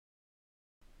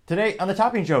Today on the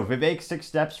Topping Show, Vivek 6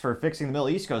 steps for fixing the Middle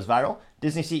East goes viral.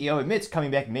 Disney CEO admits coming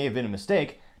back may have been a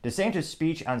mistake. DeSantis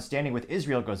speech on standing with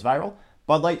Israel goes viral.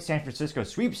 Bud Light San Francisco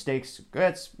sweepstakes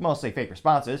gets mostly fake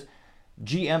responses.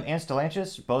 GM and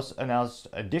Stellatis both announced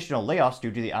additional layoffs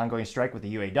due to the ongoing strike with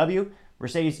the UAW.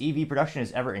 Mercedes EV production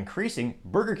is ever increasing.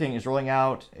 Burger King is rolling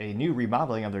out a new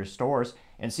remodeling of their stores.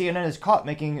 And CNN is caught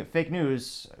making fake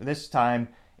news, this time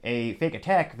a fake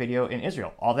attack video in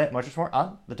Israel. All that, much more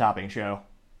on the Topping Show.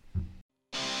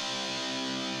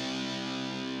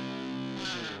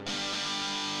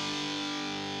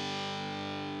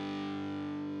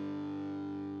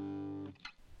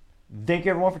 Thank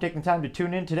you everyone for taking the time to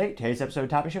tune in today. Today's episode of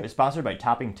Topping Show is sponsored by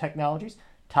Topping Technologies.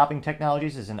 Topping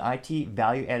Technologies is an IT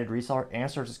value-added reseller and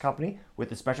services company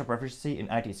with a special proficiency in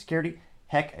IT security.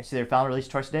 Heck, I see their founder released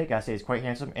twice today. Gotta say he's quite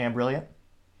handsome and brilliant.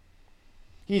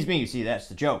 He's me, you see, that's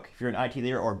the joke. If you're an IT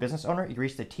leader or business owner, you can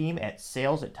reach the team at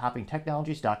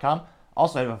sales@toppingtechnologies.com.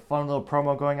 Also, I have a fun little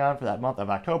promo going on for that month of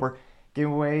October.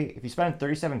 Giving away, if you spend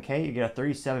 $37K, you get a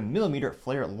 37mm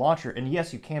flare launcher, and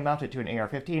yes, you can mount it to an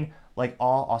AR-15, like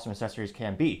all awesome accessories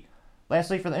can be.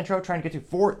 Lastly, for the intro, trying to get to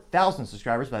 4,000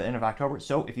 subscribers by the end of October,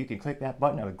 so if you can click that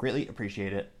button, I would greatly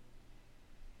appreciate it.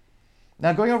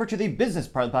 Now, going over to the business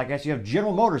part of the podcast, you have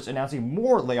General Motors announcing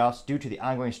more layoffs due to the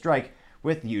ongoing strike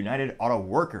with the United Auto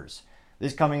Workers.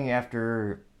 This coming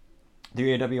after the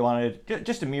UAW wanted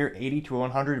just a mere $80 to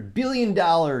 $100 billion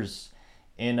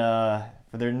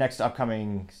for their next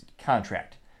upcoming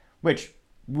contract, which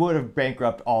would have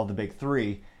bankrupted all the big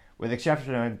three, with the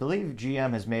exception, I believe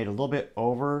GM has made a little bit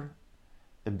over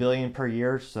the billion per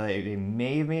year, so they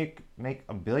may make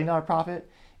 $1 billion profit.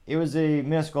 It was a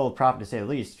minuscule profit to say the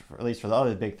least, at least for the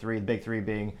other big three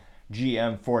being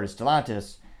GM, Ford, and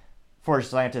Stellatis. Ford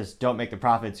and Stellatis don't make the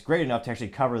profits great enough to actually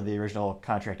cover the original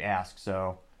contract ask,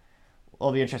 so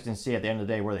it'll be interesting to see at the end of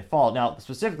the day where they fall. Now,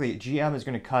 specifically, GM is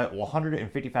going to cut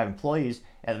 155 employees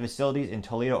at the facilities in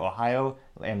Toledo, Ohio,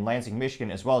 and Lansing, Michigan,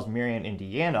 as well as Marion,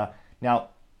 Indiana. Now,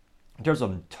 in terms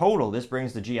of total, this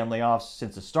brings the GM layoffs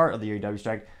since the start of the UAW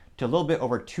strike to a little bit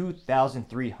over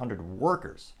 2,300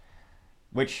 workers,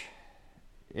 which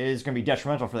is going to be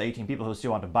detrimental for the 18 people who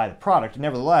still want to buy the product.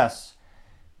 Nevertheless,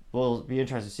 we'll be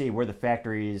interested to see where the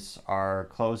factories are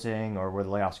closing or where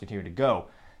the layoffs continue to go.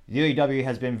 The UAW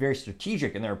has been very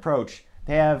strategic in their approach.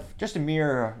 They have just a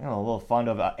mere, a little fund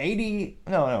of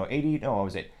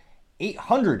 $820 to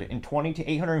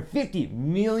 $850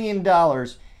 million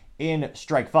in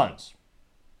strike funds.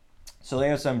 So they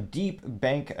have some deep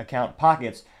bank account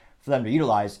pockets for them to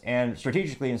utilize, and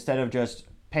strategically, instead of just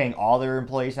paying all their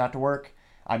employees not to work,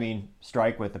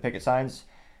 strike with the picket signs,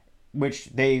 which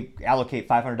they allocate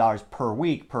 $500 per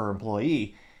week per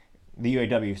employee, the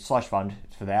UAW slush fund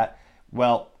for that,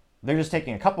 well, they're just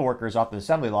taking a couple workers off the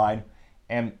assembly line,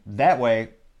 and that way,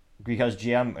 because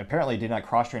GM apparently did not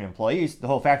cross-train employees, the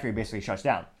whole factory basically shuts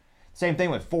down. Same thing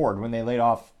with Ford. When they laid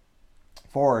off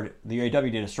Ford, the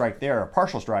UAW did a strike there, a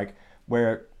partial strike,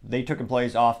 where they took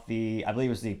employees off the, I believe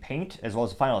it was the paint, as well as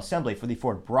the final assembly for the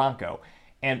Ford Bronco.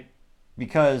 And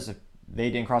because they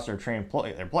didn't cross-train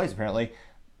their employees, apparently,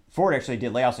 Ford actually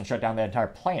did layoffs and shut down that entire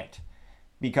plant.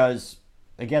 Because,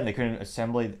 again, they couldn't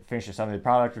finish assembly the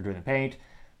product or doing the paint,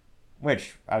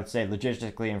 which I would say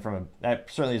logistically and that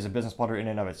certainly is a business blunder in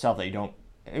and of itself that it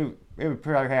would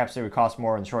perhaps it would cost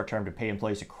more in the short term to pay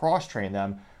employees to cross-train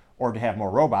them or to have more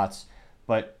robots.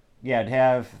 But yeah, to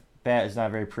have that is not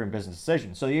a very prudent business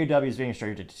decision. So the UAW is being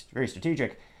very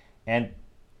strategic, and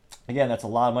again, that's a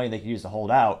lot of money they could use to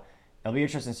hold out. It'll be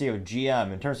interesting to see with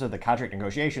GM in terms of the contract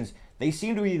negotiations. They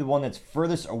seem to be the one that's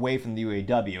furthest away from the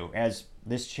UAW, as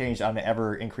this changed on an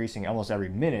ever increasing almost every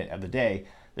minute of the day.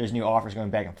 There's new offers going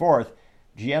back and forth.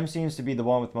 GM seems to be the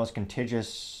one with the most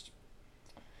contentious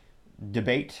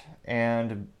debate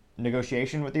and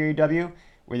negotiation with the UAW,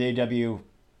 where the UAW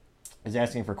is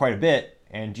asking for quite a bit,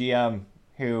 and GM,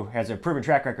 who has a proven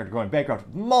track record of going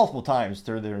bankrupt multiple times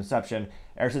through their inception,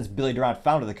 ever since Billy Durant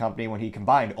founded the company when he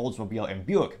combined Oldsmobile and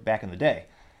Buick back in the day.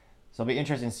 So it'll be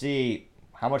interesting to see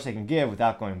how much they can give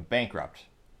without going bankrupt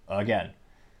again.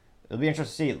 It'll be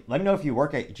interesting to see. Let me know if you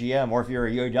work at GM or if you're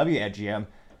a UAW at GM.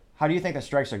 How do you think the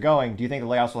strikes are going? Do you think the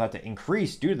layoffs will have to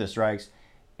increase due to the strikes?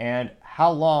 And how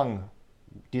long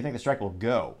do you think the strike will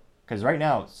go? Because right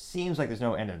now, it seems like there's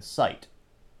no end in sight.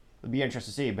 It'll be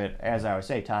interesting to see, but as I always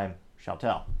say, time shall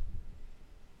tell.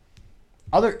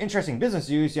 Other interesting business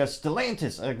news, you have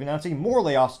Stellatis announcing more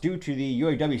layoffs due to the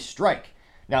UAW strike.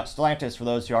 Now, Stellatis, for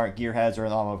those who aren't gearheads or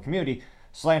in the automotive community,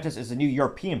 Stellatis is the new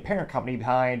European parent company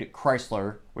behind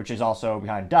Chrysler, which is also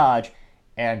behind Dodge,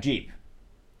 and Jeep,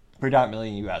 predominantly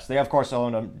in the U.S. They, of course,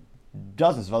 own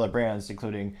dozens of other brands,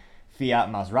 including Fiat,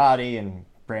 Maserati, and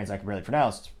brands I can barely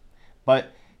pronounce.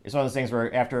 But it's one of those things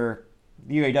where after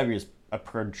the UAW is a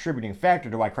contributing factor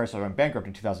to why Chrysler went bankrupt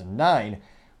in 2009,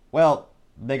 well,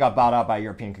 they got bought out by a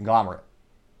European conglomerate.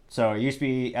 So it used to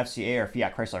be FCA or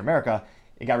Fiat Chrysler America.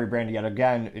 It got rebranded yet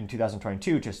again in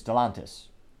 2022 to Stellantis,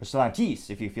 or Stellatis,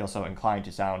 if you feel so inclined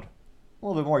to sound a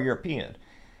little bit more European.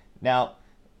 Now,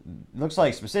 it looks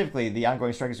like specifically the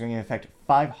ongoing strike is going to affect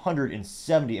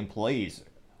 570 employees.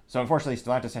 So unfortunately,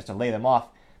 Stellantis has to lay them off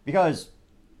because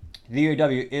the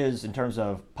UAW is, in terms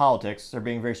of politics, they're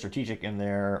being very strategic in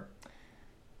their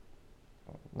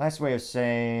nice way of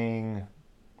saying.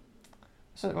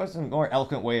 What's a more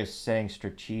eloquent way of saying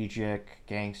strategic,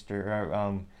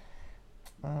 gangster?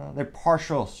 They're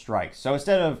partial strikes. So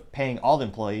instead of paying all the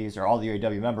employees or all the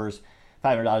UAW members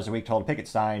 $500 a week to hold a picket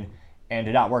sign and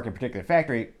to not work in a particular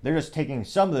factory, they're just taking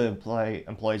some of the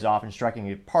employees off and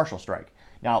striking a partial strike.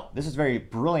 Now, this is very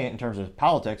brilliant in terms of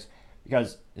politics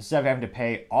because instead of having to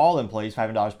pay all the employees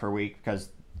 $500 per week, because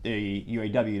the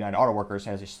UAW, United Auto Workers,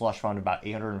 has a slush fund of about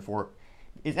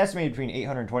it's estimated between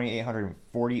 $820 and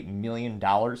 $840 million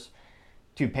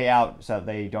to pay out so that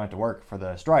they don't have to work for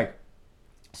the strike.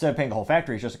 Instead of paying the whole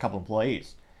factory, it's just a couple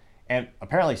employees. And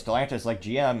apparently Stellantis, like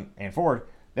GM and Ford,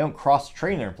 they don't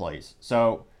cross-train their employees.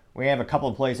 So we have a couple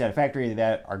employees at a factory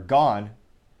that are gone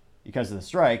because of the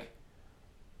strike.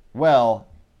 Well,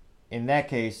 in that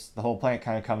case, the whole plant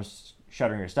kind of comes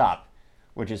shuttering to stop,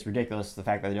 which is ridiculous, the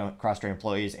fact that they don't cross-train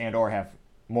employees and or have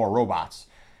more robots.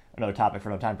 Another topic for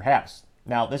another time, perhaps.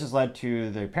 Now, this has led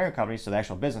to the parent companies, so the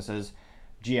actual businesses,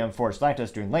 GM, Ford,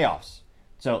 Stellantis, doing layoffs.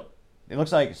 So it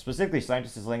looks like specifically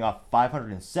Stellantis is laying off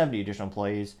 570 additional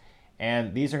employees,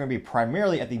 and these are going to be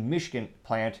primarily at the Michigan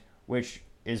plant, which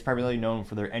is primarily known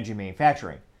for their engine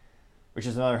manufacturing, which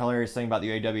is another hilarious thing about the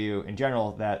UAW in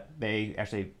general, that they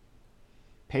actually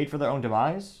paid for their own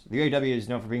demise. The UAW is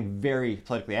known for being very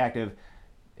politically active,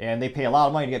 and they pay a lot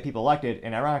of money to get people elected,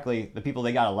 and ironically, the people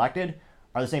they got elected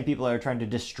are the same people that are trying to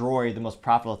destroy the most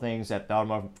profitable things that the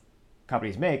automotive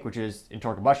companies make, which is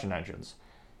internal combustion engines.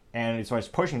 And it's always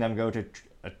pushing them to go to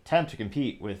attempt to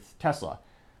compete with Tesla.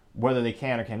 Whether they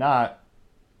can or cannot,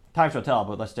 time shall tell,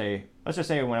 but let's just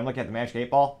say when I'm looking at the Magic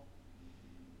 8 Ball,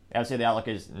 I would say the outlook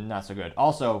is not so good.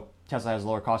 Also, Tesla has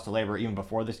lower cost of labor even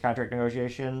before these contract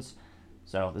negotiations,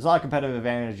 so there's a lot of competitive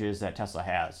advantages that Tesla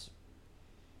has.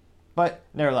 But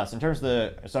nevertheless, in terms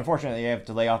of it's unfortunate they have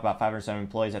to lay off about 507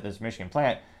 employees at this Michigan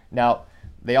plant. Now,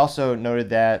 they also noted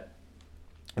that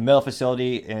the mill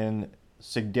facility in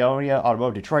Sigdonia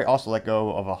Automotive Detroit also let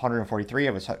go of 143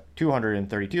 of its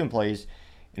 232 employees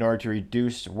in order to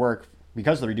reduce work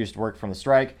because of the reduced work from the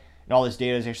strike. And all this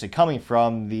data is actually coming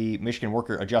from the Michigan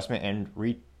Worker Adjustment and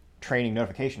Retraining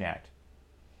Notification Act,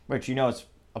 which is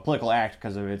a political act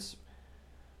because of its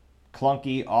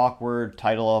clunky, awkward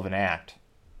title of an act.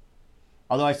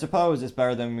 Although I suppose it's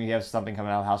better than we have something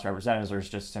coming out of the House of Representatives where it's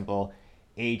just simple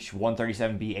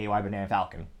H137B AY Banana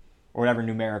Falcon, or whatever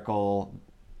numerical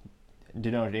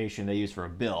denotation they use for a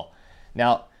bill.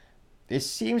 Now, it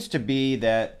seems to be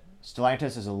that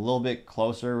Stellantis is a little bit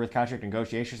closer with contract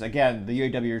negotiations. Again, the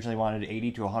UAW originally wanted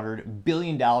 $80 to $100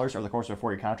 billion over the course of a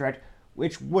 4-year contract,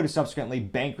 which would have subsequently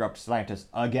bankrupt Stellantis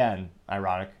again.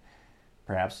 Ironic,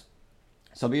 perhaps.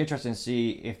 So it'll be interesting to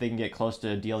see if they can get close to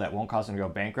a deal that won't cause them to go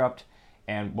bankrupt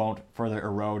and won't further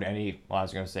erode any, I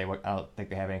was going to say, I don't think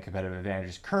they have any competitive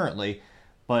advantages currently,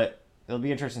 but it'll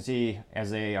be interesting to see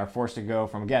as they are forced to go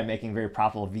from, again, making very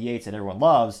profitable V8s that everyone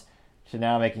loves to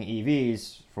now making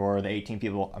EVs for the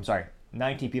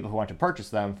 19 people who want to purchase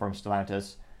them from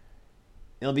Stellantis.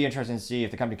 It'll be interesting to see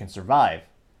if the company can survive.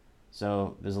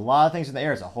 So there's a lot of things in the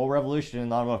air. It's a whole revolution in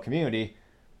the automotive community,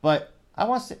 but I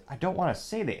don't want to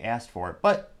say they asked for it,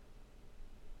 but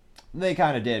they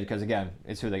kind of did because, again,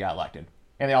 it's who they got elected.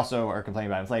 And they also are complaining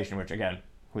about inflation, which, again,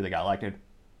 who they got elected.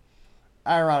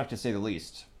 Ironic to say the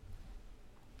least.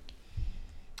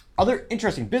 Other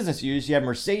interesting business news, you have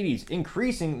Mercedes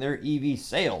increasing their EV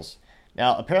sales.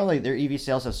 Now, apparently their EV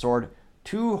sales have soared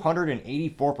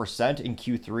 284% in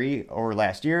Q3 over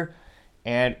last year,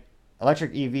 and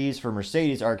electric EVs for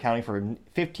Mercedes are accounting for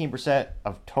 15%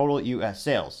 of total U.S.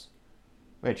 sales,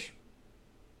 which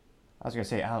I was going to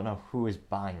say, I don't know who is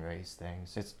buying these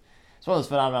things. It's one of those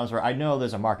phenomena where I know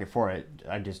there's a market for it.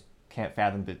 I just can't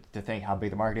fathom to think how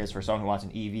big the market is for someone who wants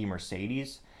an EV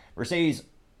Mercedes. Mercedes,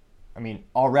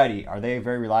 already, are they a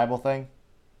very reliable thing?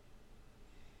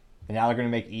 And now they're going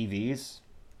to make EVs.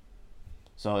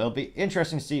 So it'll be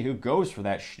interesting to see who goes for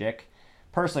that shtick.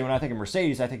 Personally, when I think of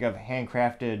Mercedes, I think of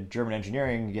handcrafted German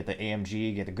engineering. You get the AMG,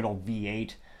 you get the good old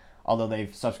V8, although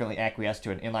they've subsequently acquiesced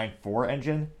to an inline-4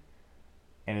 engine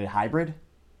and a hybrid.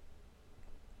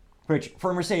 which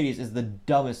for Mercedes is the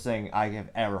dumbest thing I have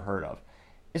ever heard of.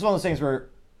 It's one of those things where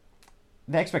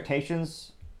the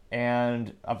expectations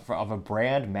and of a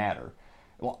brand matter.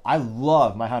 Well, I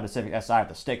love my Honda Civic Si with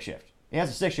the stick shift. It has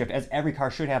a stick shift, as every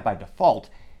car should have by default,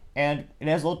 and it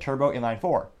has a little turbo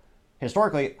inline-4.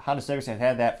 Historically, Honda Civics have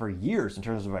had that for years in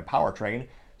terms of a powertrain,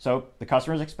 so the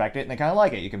customers expect it and they kind of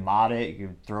like it. You can mod it, you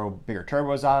can throw bigger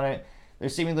turbos on it.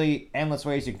 There's seemingly endless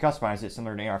ways you can customize it,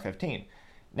 similar to an AR-15.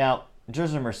 Now, in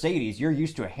terms of Mercedes, you're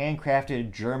used to a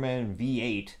handcrafted German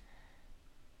V8,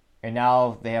 and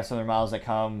now they have some of their models that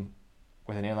come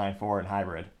with an inline-4 and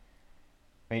hybrid.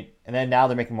 I mean, and then now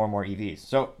they're making more and more EVs.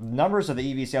 So numbers of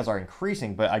the EV sales are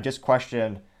increasing, but I just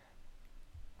question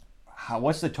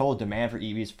what's the total demand for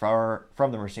EVs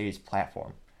from the Mercedes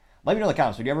platform? Let me know in the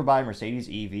comments. Would you ever buy a Mercedes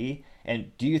EV?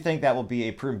 And do you think that will be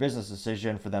a proven business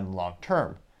decision for them long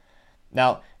term?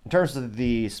 Now, in terms of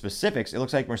the specifics, it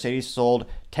looks like Mercedes sold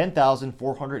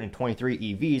 10,423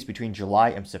 EVs between July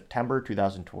and September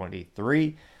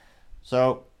 2023.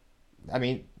 So, I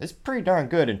mean, it's pretty darn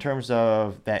good in terms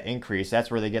of that increase.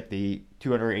 That's where they get the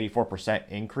 284%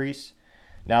 increase.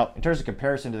 Now, in terms of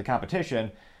comparison to the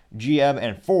competition, GM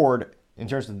and Ford, in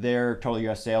terms of their total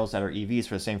U.S. sales that are EVs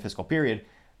for the same fiscal period,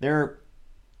 they're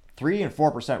 3 and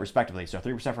 4% respectively. So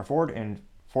 3% for Ford and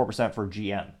 4% for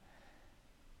GM.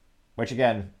 Which,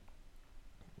 again,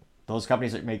 those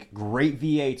companies that make great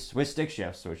V8s with stick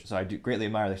shifts, so I do greatly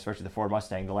admire, especially the Ford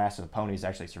Mustang, the last of the ponies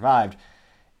actually survived.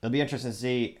 It'll be interesting to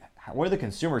see what do the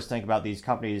consumers think about these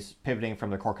companies pivoting from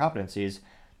their core competencies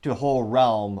to a whole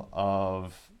realm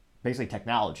of basically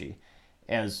technology,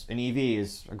 as an EV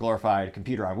is a glorified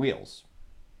computer on wheels.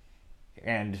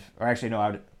 Or actually, no,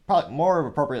 I would probably more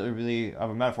appropriately of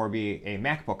a metaphor would be a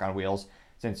MacBook on wheels,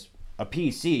 since a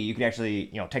PC you could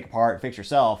actually take apart and fix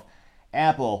yourself.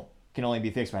 Apple can only be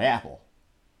fixed by Apple.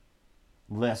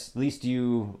 At least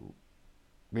you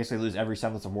basically lose every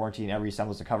semblance of warranty and every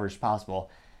semblance of coverage possible.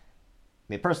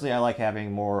 Personally, I like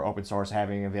having more open source,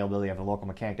 having availability of a local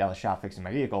mechanic down the shop fixing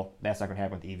my vehicle. That's not going to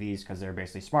happen with EVs because they're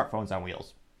basically smartphones on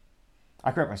wheels.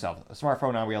 I correct myself. A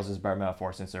smartphone on wheels is a better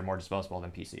metaphor since they're more disposable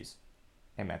than PCs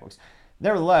and MacBooks.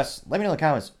 Nevertheless, let me know in the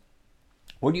comments,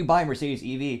 would you buy a Mercedes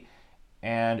EV?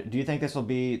 And do you think this will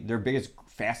be their biggest,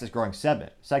 fastest growing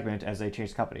segment as they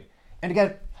change the company? And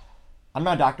again, I'm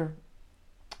not a doctor.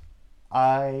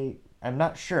 I am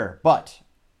not sure. But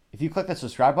if you click the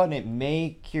subscribe button, it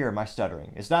may cure my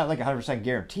stuttering. It's not like a 100%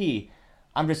 guarantee.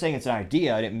 I'm just saying it's an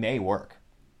idea and it may work.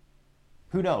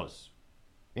 Who knows?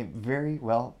 It very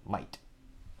well might.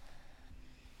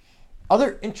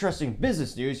 Other interesting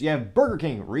business news, you have Burger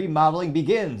King remodeling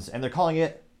begins, and they're calling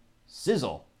it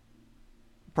Sizzle.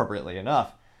 Appropriately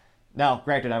enough. Now,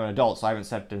 granted, I'm an adult, so I haven't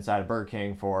stepped inside a Burger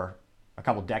King for a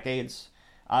couple decades.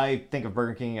 I think of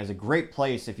Burger King as a great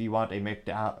place if you want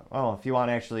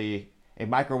actually a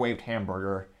microwaved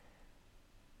hamburger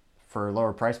for a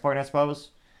lower price point, I suppose.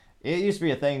 It used to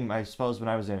be a thing, I suppose, when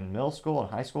I was in middle school and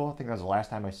high school. I think that was the last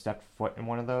time I stepped foot in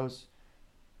one of those.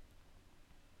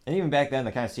 And even back then,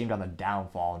 they kind of seemed on the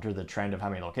downfall in terms of the trend of how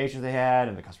many locations they had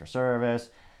and the customer service.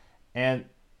 And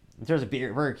in terms of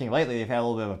Burger King lately, they've had a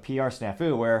little bit of a PR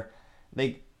snafu where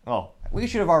we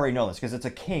should have already known this because it's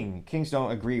a king. Kings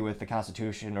don't agree with the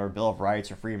Constitution or Bill of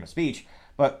Rights or freedom of speech.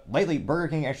 But lately, Burger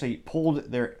King actually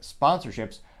pulled their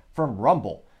sponsorships from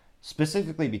Rumble,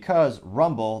 specifically because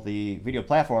Rumble, the video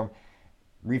platform,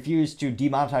 refused to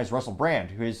demonetize Russell Brand,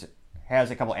 who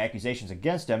has a couple accusations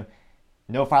against him.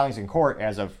 No filings in court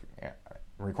as of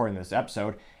recording this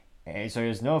episode. And so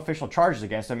there's no official charges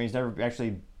against him. He's never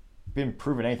actually been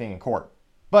proven anything in court.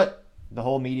 But the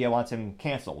whole media wants him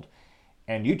canceled.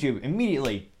 And YouTube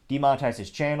immediately demonetized his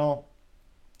channel.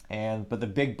 But the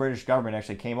big British government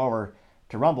actually came over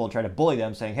to Rumble and tried to bully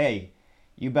them, saying, hey,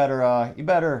 you better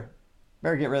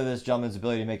get rid of this gentleman's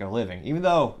ability to make a living. Even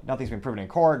though nothing's been proven in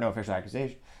court, no official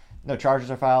accusation, no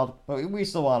charges are filed. But we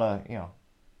still want to,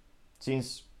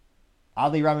 seems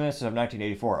oddly reminiscent of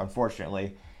 1984,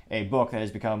 unfortunately, a book that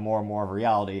has become more and more of a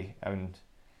reality and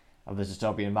of the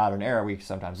dystopian modern era we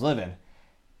sometimes live in.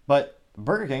 But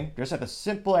Burger King, just at the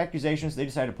simple accusations, they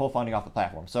decided to pull funding off the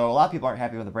platform. So a lot of people aren't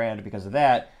happy with the brand because of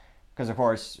that, because of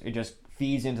course it just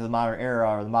feeds into the modern era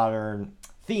or the modern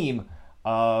theme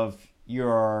of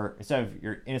instead of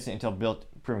you're innocent until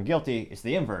proven guilty, it's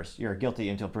the inverse. You're guilty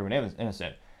until proven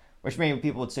innocent. Which many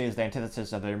people would say is the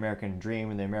antithesis of the American dream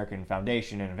and the American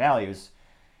foundation and values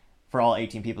for all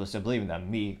 18 people who still believe in them,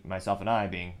 me, myself, and I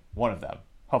being one of them.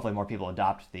 Hopefully more people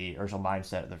adopt the original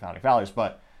mindset of their founding fathers,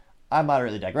 but I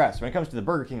moderately digress. When it comes to the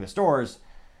Burger King, the stores,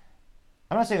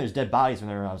 I'm not saying there's dead bodies when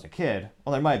I was a kid.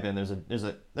 Well, there might have been.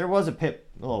 There was a pit,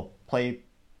 a little play,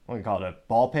 what do you call it, a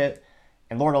ball pit,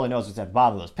 And Lord only knows what's at the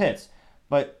bottom of those pits.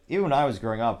 But even when I was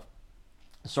growing up,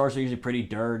 the stores are usually pretty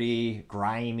dirty,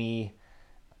 grimy.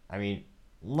 I mean,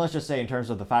 let's just say in terms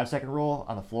of the 5-second rule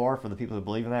on the floor for the people who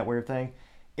believe in that weird thing,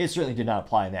 it certainly did not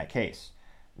apply in that case.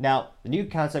 Now, the new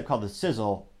concept called the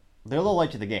sizzle, they're a little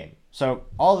late to the game. So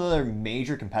all the other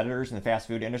major competitors in the fast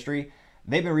food industry,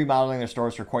 they've been remodeling their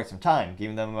stores for quite some time,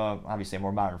 giving them obviously a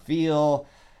more modern feel.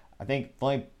 I think the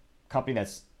only company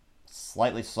that's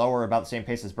slightly slower, about the same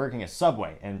pace as Burger King, is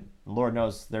Subway. And Lord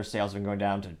knows their sales have been going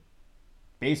down to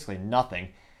basically nothing.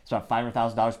 It's about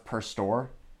 $500,000 per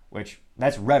store, which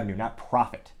that's revenue, not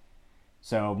profit.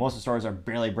 So most of the stores are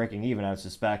barely breaking even, I would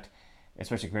suspect,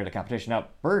 especially compared to competition. Now,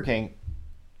 Burger King,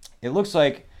 it looks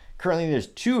like currently there's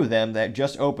 2 of them that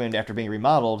just opened after being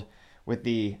remodeled with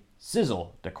the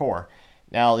sizzle decor.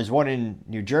 Now, there's one in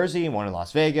New Jersey, one in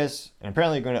Las Vegas, and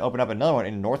apparently they're going to open up another one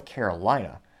in North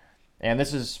Carolina. And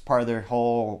this is part of their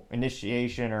whole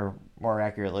initiation, or more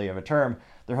accurately of a term,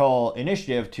 their whole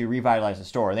initiative to revitalize the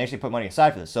store. And they actually put money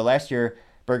aside for this. So last year,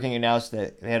 Burger King announced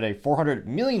that they had a $400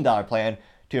 million plan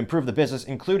to improve the business,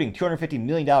 including $250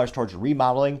 million towards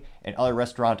remodeling and other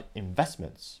restaurant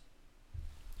investments.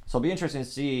 So it'll be interesting to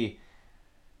see.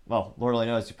 Well, Lord only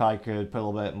knows, you probably could put a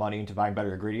little bit of money into buying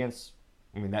better ingredients.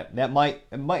 I mean, that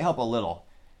might help a little.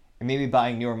 And maybe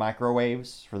buying newer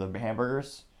microwaves for the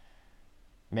hamburgers.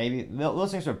 Maybe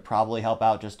those things would probably help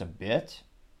out just a bit.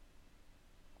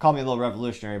 Call me a little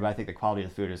revolutionary, but I think the quality of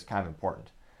the food is kind of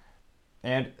important.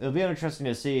 And it'll be interesting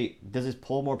to see, does this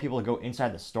pull more people to go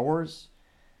inside the stores?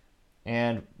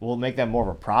 And will it make them more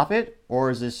of a profit?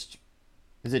 Or is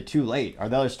it too late? Are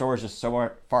the other stores just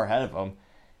so far ahead of them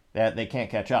that they can't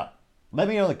catch up? Let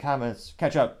me know in the comments.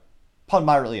 Catch up, pun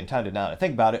moderately intended now that I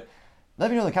think about it.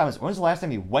 Let me know in the comments, when's the last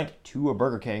time you went to a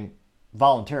Burger King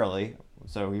voluntarily,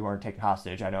 so you weren't taken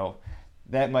hostage? I know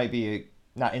that might be a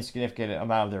not insignificant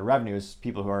amount of their revenues,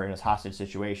 people who are in a hostage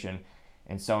situation,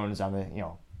 and someone's on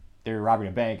the, they're robbing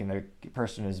a bank, and the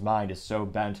person in his mind is so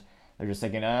bent, they're just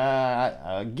thinking,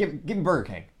 give me Burger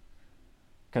King.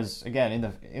 Because again,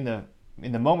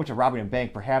 in the moment of robbing a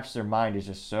bank, perhaps their mind is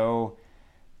just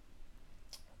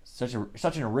such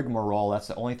an rigmarole. That's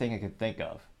the only thing I could think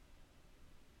of.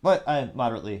 But I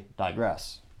moderately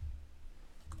digress.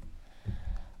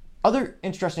 Other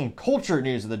interesting culture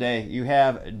news of the day, you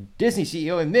have Disney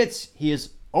CEO admits he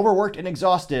is overworked and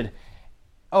exhausted.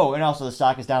 Oh, and also the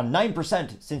stock is down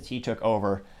 9% since he took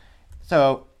over.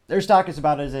 So their stock is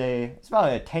about a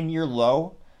 10-year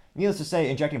low. Needless to say,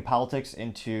 injecting politics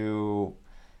into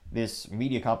this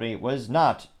media company was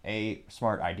not a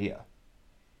smart idea,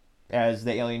 as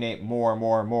they alienate more and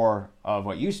more and more of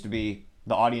what used to be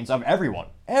the audience of everyone.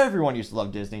 Everyone used to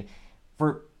love Disney.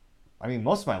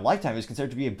 Most of my lifetime, it was considered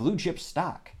to be a blue chip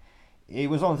stock. It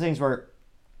was one of the things where,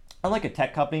 unlike a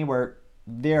tech company where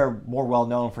they're more well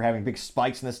known for having big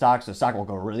spikes in the stock, so the stock will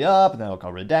go really up and then it'll go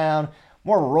really down,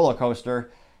 more of a roller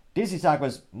coaster. Disney stock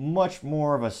was much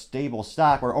more of a stable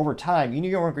stock where over time, you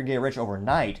knew you weren't going to get rich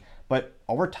overnight, but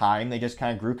over time, they just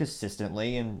kind of grew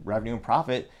consistently in revenue and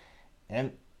profit,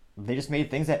 and they just made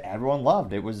things that everyone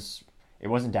loved. It wasn't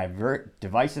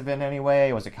divisive in any way.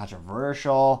 It wasn't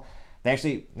controversial. They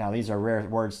actually, now these are rare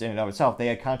words in and of itself, they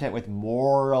had content with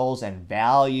morals and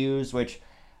values, which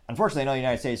unfortunately in the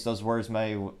United States, those words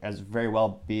may as very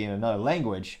well be in another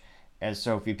language, as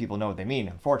so few people know what they mean,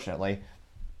 unfortunately.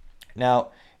 Now,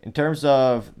 in terms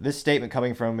of this statement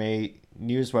coming from a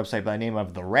news website by the name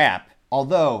of The Wrap,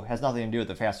 although it has nothing to do with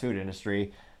the fast food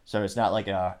industry, so it's not like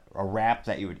a wrap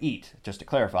that you would eat, just to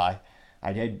clarify.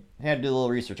 I had to do a little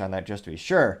research on that just to be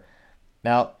sure.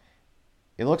 Now,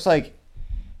 it looks like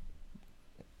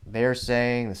they're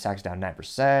saying the stock's down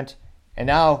 9%, and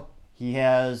now he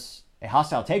has a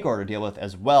hostile takeover to deal with,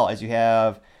 as well as you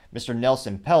have Mr.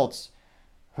 Nelson Peltz,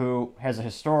 who has a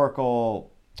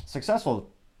historical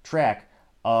successful track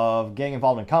of getting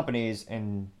involved in companies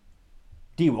and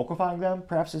de-wokeifying them,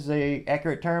 perhaps is a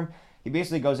accurate term. He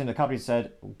basically goes into companies and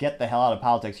said, get the hell out of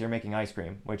politics, you're making ice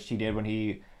cream, which he did when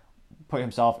he put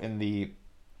himself in the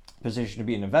position to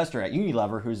be an investor at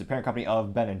Unilever, who's the parent company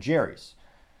of Ben & Jerry's.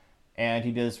 And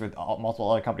he did this with multiple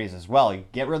other companies as well. You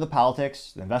get rid of the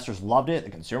politics, the investors loved it,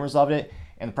 the consumers loved it,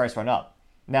 and the price went up.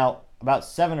 Now, about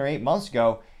 7 or 8 months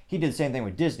ago, he did the same thing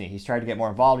with Disney. He's tried to get more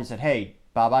involved. He said, hey,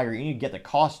 Bob Iger, you need to get the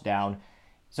cost down.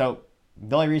 So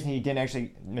the only reason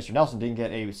Mr. Nelson didn't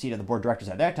get a seat at the board of directors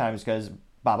at that time is because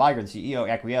Bob Iger, the CEO,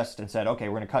 acquiesced and said, okay,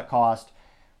 we're going to cut cost,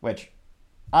 which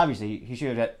obviously he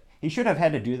should have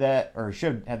had to do that, or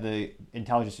should have had the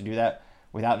intelligence to do that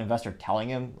without an investor telling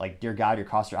him, like, dear God, your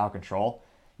costs are out of control.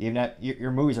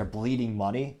 Your movies are bleeding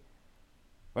money.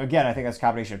 But again, I think that's a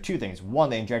combination of two things. One,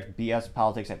 they inject BS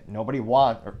politics that nobody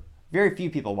wants, or very few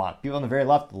people want. People on the very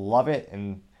left love it,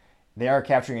 and they are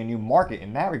capturing a new market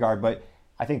in that regard. But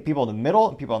I think people in the middle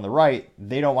and people on the right,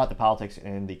 they don't want the politics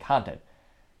and the content.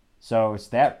 So it's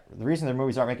that the reason their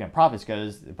movies aren't making a profit is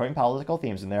because they're putting political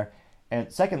themes in there.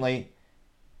 And secondly,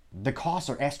 the costs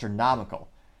are astronomical.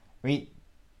 I mean,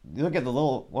 you look at the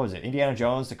little, what was it, Indiana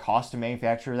Jones, the cost to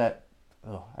manufacture that,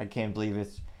 I can't believe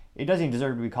it doesn't even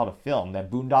deserve to be called a film,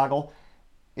 that boondoggle.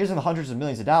 It was in the hundreds of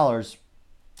millions of dollars.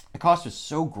 The cost was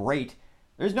so great,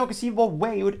 there's no conceivable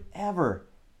way it would ever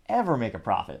make a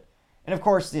profit. And of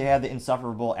course, they had the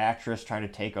insufferable actress trying to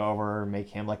take over, made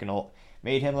him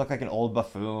look like an old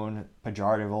buffoon,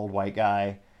 pejorative old white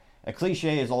guy. A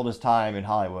cliche as old as time in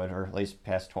Hollywood, or at least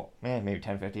past maybe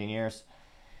 10, 15 years.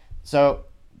 So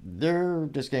they're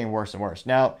just getting worse and worse.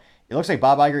 Now, it looks like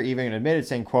Bob Iger even admitted,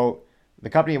 saying, quote, the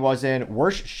company was in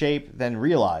worse shape than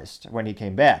realized when he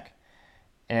came back.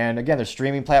 And again, their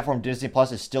streaming platform, Disney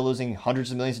Plus, is still losing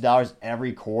hundreds of millions of dollars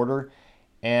every quarter.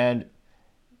 And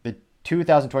the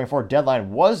 2024 deadline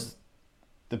was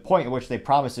the point at which they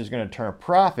promised it was going to turn a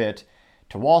profit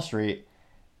to Wall Street.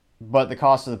 But the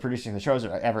cost of the producing the shows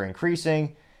are ever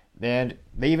increasing. And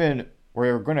they even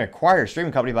were going to acquire a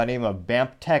streaming company by the name of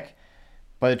BAMP Tech,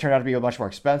 but it turned out to be much more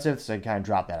expensive, so they kind of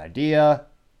dropped that idea.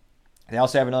 They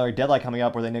also have another deadline coming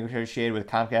up where they negotiated with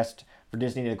Comcast for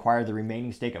Disney to acquire the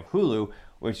remaining stake of Hulu,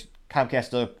 which Comcast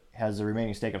still has the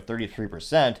remaining stake of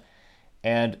 33%.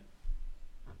 And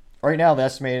right now, the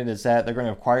estimated is that they're going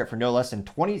to acquire it for no less than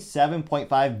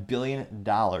 $27.5 billion.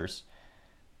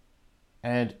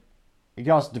 And you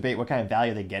can also debate what kind of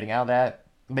value they're getting out of that.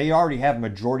 They already have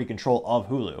majority control of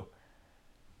Hulu.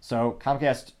 So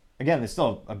Comcast, again, it's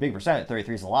still a big percent.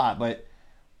 33 is a lot, but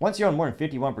once you own more than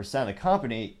 51% of the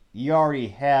company, you already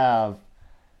have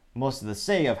most of the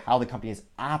say of how the company is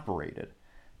operated.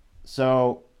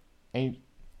 So, and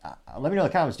let me know in the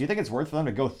comments, do you think it's worth for them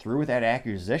to go through with that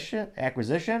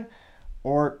acquisition?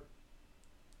 Or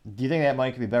do you think that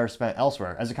money could be better spent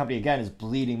elsewhere? As the company, again, is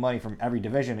bleeding money from every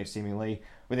division, seemingly,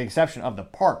 with the exception of the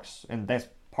parks. And that's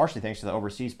partially thanks to the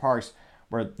overseas parks,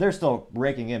 where they're still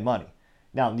raking in money.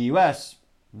 Now, in the U.S.,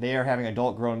 they are having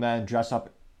adult grown men dress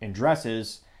up in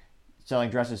dresses, selling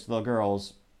dresses to little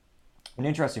girls. An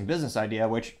interesting business idea,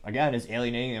 which, again, is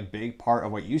alienating a big part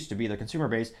of what used to be the consumer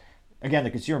base. Again,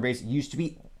 the consumer base used to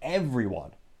be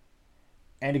everyone.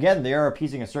 And again, they are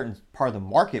appeasing a certain part of the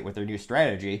market with their new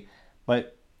strategy.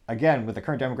 But again, with the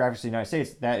current demographics of the United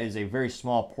States, that is a very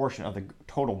small portion of the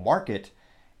total market.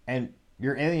 And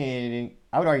you're alienating,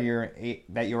 I would argue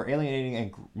that you're alienating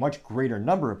a much greater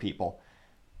number of people.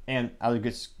 And I was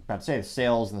just about to say, the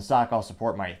sales and the stock all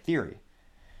support my theory.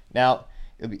 Now,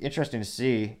 it'll be interesting to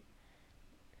see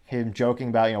him joking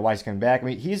about, why he's coming back. I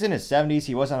mean, he's in his 70s.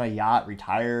 He was on a yacht,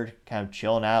 retired, kind of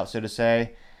chilling out, so to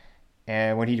say.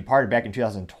 And when he departed back in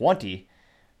 2020,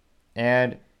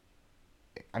 and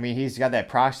I mean, he's got that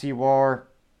proxy war.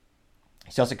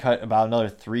 He's also cut about another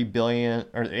 $3 billion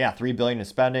in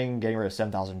spending, getting rid of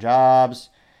 7,000 jobs.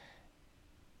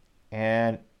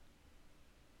 And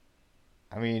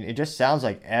I mean, it just sounds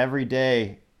like every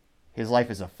day his life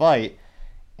is a fight,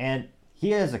 and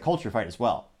he has a culture fight as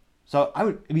well. So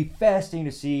it'd be fascinating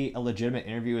to see a legitimate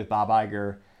interview with Bob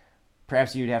Iger.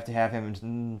 Perhaps you'd have to have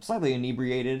him slightly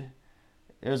inebriated.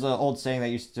 There's an old saying that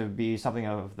used to be something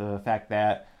of the fact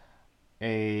that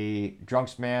a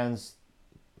drunk man's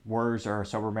words are a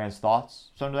sober man's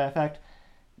thoughts, something to that effect.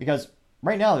 Because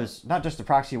right now there's not just a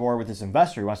proxy war with this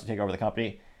investor who wants to take over the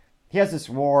company. He has this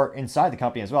war inside the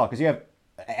company as well, because you have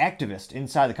activists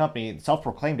inside the company,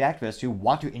 self-proclaimed activists who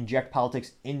want to inject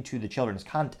politics into the children's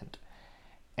content.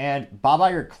 And Bob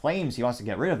Iger claims he wants to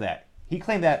get rid of that. He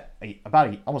claimed that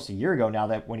almost a year ago now,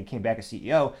 that when he came back as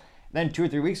CEO. Then 2 or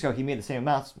 3 weeks ago, he made the same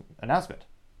announcement.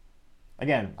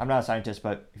 Again, I'm not a scientist,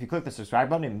 but if you click the subscribe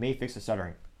button, it may fix the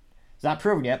stuttering. It's not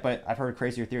proven yet, but I've heard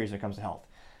crazier theories when it comes to health.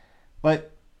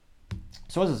 But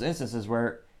so there's instances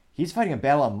where he's fighting a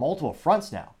battle on multiple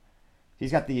fronts now.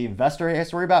 He's got the investor he has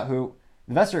to worry about, who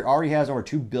the investor already has over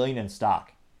 $2 billion in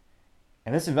stock.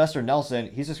 And this investor,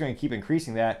 Nelson, he's just going to keep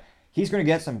increasing that. He's going to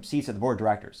get some seats at the board of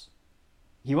directors.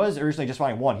 He was originally just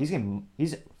fighting one.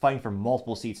 He's fighting for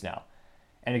multiple seats now.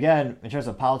 And again, in terms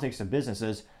of politics and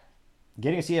businesses,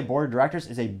 getting a seat at board of directors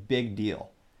is a big deal.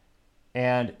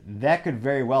 And that could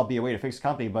very well be a way to fix the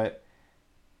company, but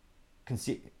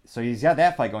so he's got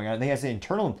that fight going on. And he has the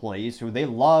internal employees who they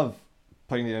love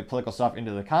putting the political stuff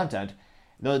into the content.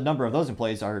 The number of those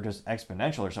employees are just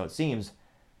exponential, or so it seems.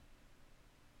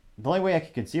 The only way I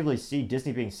could conceivably see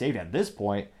Disney being saved at this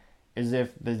point is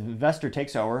if the investor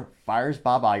takes over, fires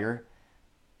Bob Iger,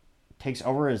 takes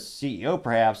over as CEO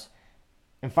perhaps,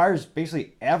 and fires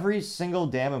basically every single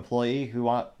damn employee who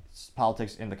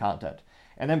politics in the content.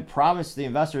 And then promise the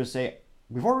investors, say,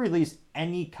 before we release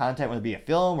any content, whether it be a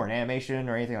film or an animation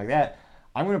or anything like that,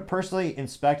 I'm going to personally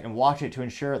inspect and watch it to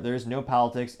ensure there's no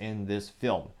politics in this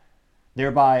film,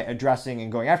 thereby addressing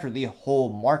and going after the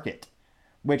whole market,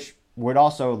 which would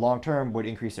also long-term would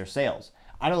increase their sales.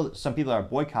 I know some people are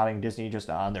boycotting Disney just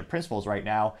on their principles right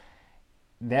now.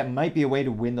 That might be a way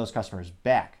to win those customers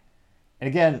back. And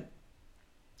again,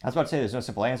 I was about to say there's no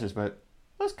simple answers, but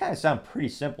those kind of sound pretty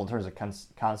simple in terms of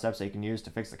concepts that you can use to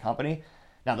fix the company.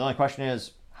 Now, the only question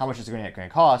is, how much is it going to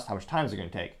cost? How much time is it going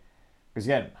to take? Because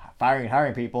again, firing and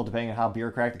hiring people, depending on how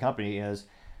bureaucratic the company is,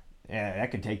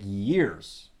 that could take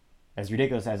years, as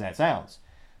ridiculous as that sounds.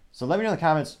 So let me know in the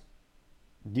comments,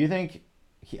 do you think,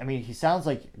 he sounds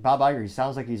like, Bob Iger, he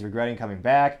sounds like he's regretting coming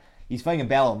back. He's fighting a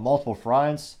battle on multiple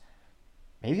fronts.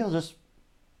 Maybe do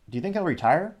you think he'll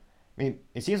retire? I mean,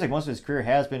 it seems like most of his career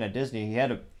has been at Disney.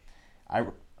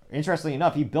 Interestingly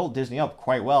enough, he built Disney up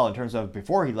quite well in terms of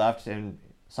before he left and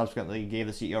subsequently gave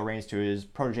the CEO reins to his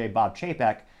protege, Bob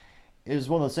Chapek. It was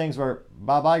one of those things where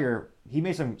Bob Iger, he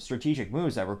made some strategic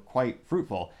moves that were quite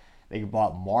fruitful. They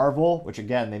bought Marvel, which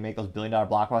again, they make those billion-dollar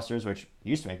blockbusters, which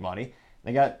used to make money.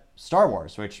 They got Star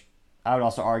Wars, which I would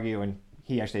also argue, and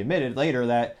he actually admitted later,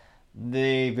 that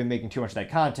they've been making too much of that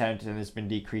content and it's been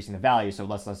decreasing the value, so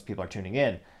less and less people are tuning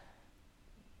in.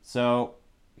 So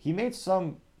he made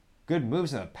some good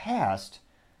moves in the past,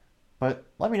 but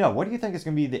let me know, what do you think is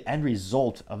going to be the end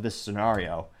result of this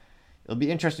scenario? It'll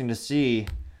be interesting to see.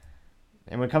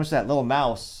 And when it comes to that little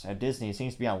mouse at Disney, it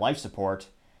seems to be on life support.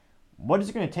 What is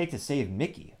it going to take to save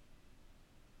Mickey?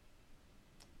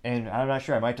 And I'm not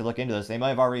sure. I might have to look into this. They might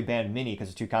have already banned Minnie because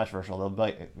it's too controversial.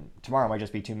 Tomorrow might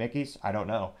just be 2 Mickeys. I don't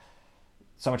know.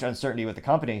 So much uncertainty with the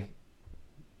company.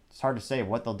 It's hard to say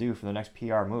what they'll do for the next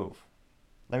PR move.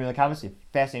 Let me know in the comments. It's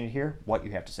fascinating to hear what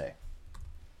you have to say.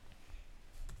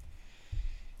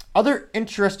 Other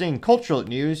interesting cultural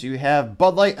news, you have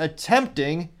Bud Light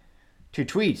attempting to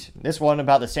tweet. This one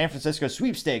about the San Francisco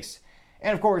sweepstakes.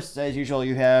 And of course, as usual,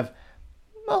 you have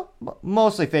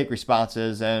mostly fake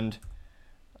responses. And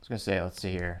I was going to say, let's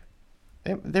see here.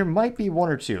 There might be one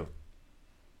or two.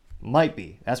 Might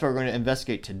be. That's what we're going to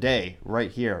investigate today,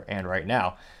 right here and right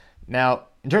now. Now,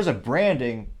 in terms of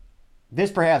branding,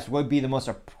 this perhaps would be the most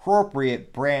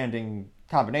appropriate branding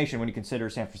combination when you consider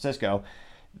San Francisco.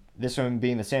 This one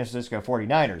being the San Francisco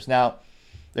 49ers. Now,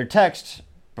 their text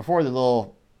before the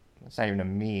little, it's not even a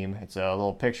meme, it's a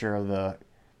little picture of the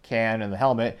can and the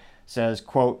helmet, says,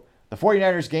 quote, "The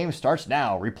 49ers game starts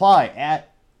now. Reply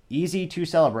at easy to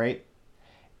celebrate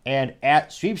and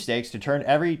at sweepstakes to turn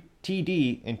every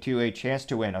TD into a chance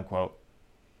to win," unquote.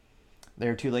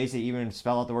 They're too lazy to even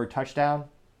spell out the word touchdown.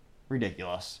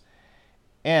 Ridiculous.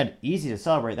 And easy to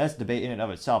celebrate, that's a debate in and of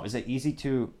itself. Is it easy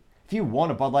to, if you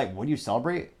won a Bud Light, would you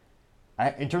celebrate?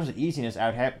 In terms of easiness,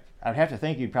 I'd have to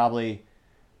think you'd probably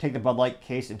take the Bud Light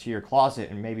case into your closet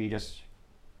and maybe a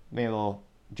little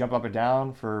jump up and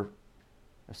down for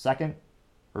a second,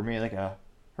 or maybe like a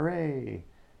hooray.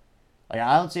 Like,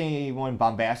 I don't see anyone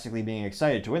bombastically being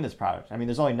excited to win this product. I mean,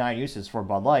 there's only 9 uses for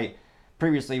Bud Light.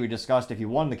 Previously, we discussed if you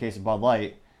won the case of Bud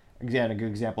Light, again, a good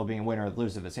example of being a winner or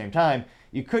loser at the same time,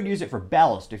 you could use it for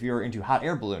ballast if you were into hot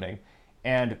air ballooning.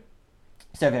 And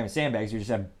instead of having sandbags, you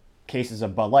just have cases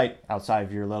of Bud Light outside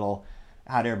of your little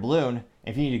hot air balloon.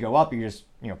 If you need to go up, you just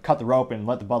cut the rope and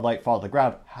let the Bud Light fall to the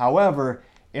ground. However,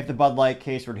 if the Bud Light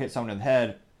case were to hit someone in the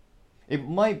head, it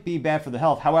might be bad for the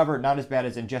health. However, not as bad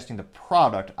as ingesting the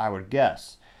product, I would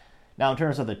guess. Now, in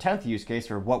terms of the 10th use case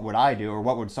for what would I do, or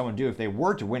what would someone do if they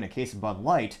were to win a case of Bud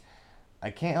Light, I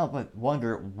can't help but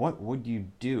wonder, what would you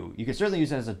do? You could certainly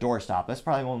use it as a doorstop. That's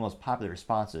probably one of the most popular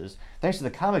responses. Thanks to the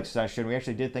comics section, we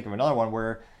actually did think of another one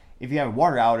where if you have a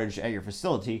water outage at your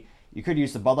facility, you could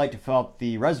use the Bud Light to fill up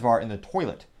the reservoir in the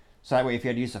toilet. So that way, if you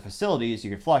had to use the facilities,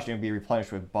 you could flush it and be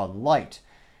replenished with Bud Light.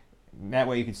 That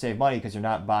way you could save money because you're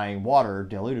not buying water,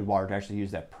 diluted water, to actually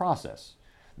use that process.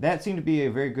 That seemed to be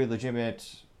a very good,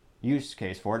 legitimate use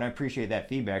case for it, and I appreciate that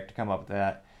feedback to come up with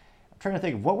that. I'm trying to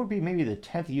think of what would be maybe the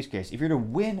 10th use case if you're to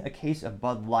win a case of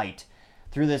Bud Light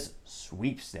through this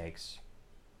sweepstakes.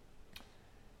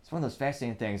 It's one of those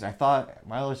fascinating things. I thought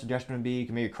my other suggestion would be you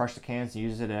can maybe crush the cans and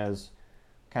use it as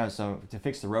kind of some to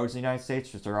fix the roads in the United States,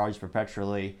 just they're always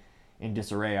perpetually in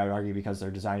disarray, I would argue, because they're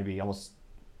designed to be almost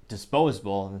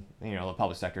disposable, and the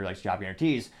public sector likes job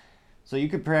guarantees. So you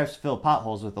could perhaps fill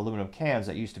potholes with aluminum cans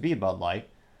that used to be Bud Light.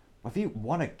 But if you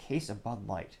won a case of Bud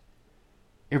Light,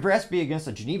 it would perhaps be against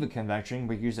the Geneva Convention.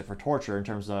 We use it for torture in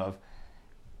terms of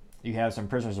you have some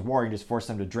prisoners of war, you just force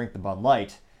them to drink the Bud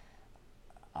Light.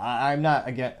 I'm not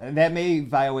again. That may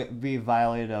be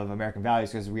violated of American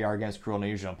values because we are against cruel and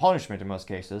unusual punishment in most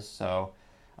cases. So,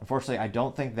 unfortunately, I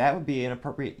don't think that would be an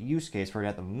appropriate use case for it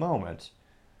at the moment.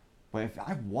 But if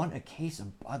I want a case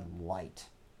of Bud Light,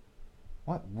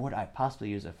 what would I possibly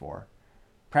use it for?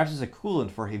 Perhaps as a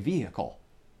coolant for a vehicle.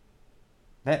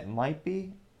 That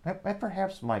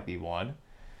perhaps might be one.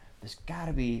 There's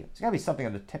gotta be something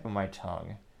on the tip of my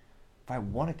tongue. If I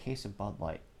want a case of Bud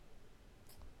Light,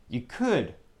 you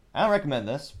could. I don't recommend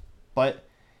this, but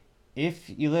if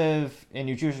you live in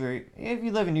New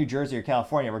Jersey or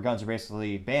California, where guns are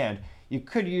basically banned, you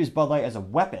could use Bud Light as a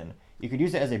weapon. You could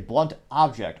use it as a blunt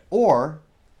object, or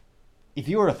if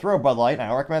you were to throw Bud Light, and I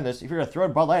don't recommend this, if you were to throw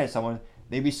Bud Light at someone,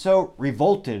 they'd be so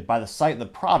revolted by the sight of the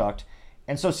product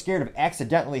and so scared of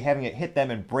accidentally having it hit them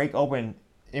and break open,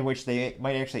 in which they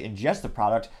might actually ingest the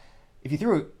product. If you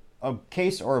threw a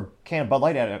case or a can of Bud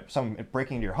Light at someone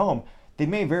breaking into your home, they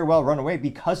may very well run away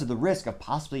because of the risk of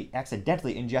possibly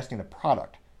accidentally ingesting the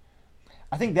product.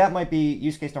 I think that might be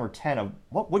use case number 10 of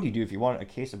what would you do if you wanted a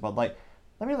case of Bud Light.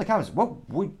 Let me know in the comments, what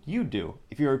would you do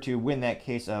if you were to win that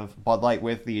case of Bud Light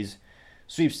with these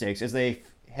sweepstakes, as they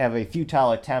have a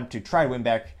futile attempt to try to win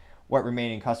back what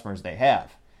remaining customers they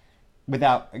have,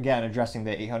 without, again, addressing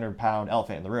the 800-pound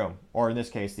elephant in the room, or in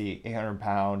this case, the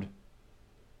 800-pound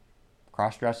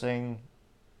cross-dressing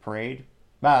parade.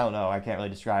 I don't know. I can't really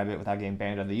describe it without getting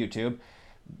banned on the YouTube.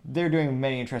 They're doing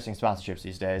many interesting sponsorships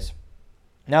these days.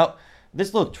 Now,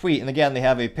 this little tweet, and again, they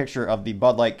have a picture of the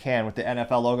Bud Light can with the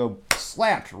NFL logo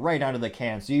slapped right onto the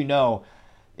can, so you know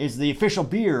is the official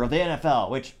beer of the NFL,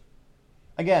 which,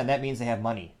 again, that means they have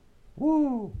money.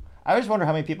 Woo! I always wonder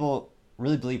how many people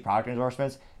really believe product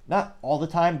endorsements. Not all the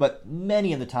time, but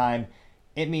many of the time,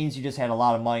 it means you just had a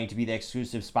lot of money to be the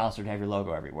exclusive sponsor to have your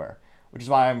logo everywhere. Which is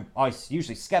why I'm always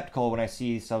usually skeptical when I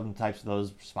see some types of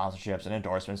those sponsorships and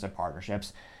endorsements and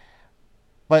partnerships.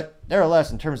 But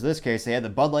nevertheless, in terms of this case, they had the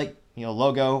Bud Light,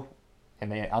 logo, and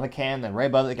they on the can, then right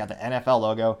above it, they got the NFL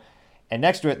logo, and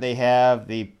next to it they have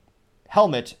the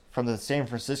helmet from the San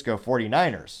Francisco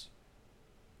 49ers.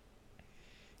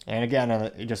 And again,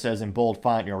 it just says in bold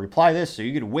font, reply this so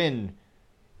you could win.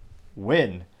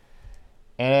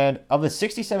 And of the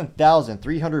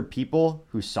 67,300 people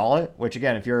who saw it, which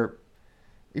again, if you're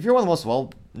one of the most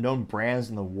well-known brands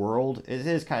in the world, it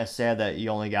is kind of sad that it's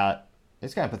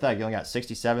kind of pathetic, you only got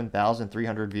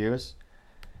 67,300 views.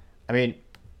 I mean,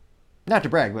 not to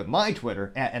brag, but my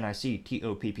Twitter, at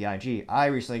NICTOPPIG, I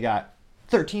recently got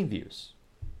 13 views.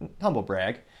 Humble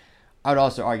brag. I would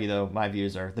also argue, though, my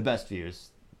views are the best views.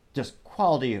 Just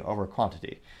quality over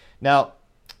quantity. Now,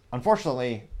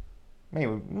 unfortunately,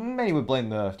 many would blame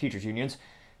the teachers' unions.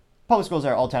 Public schools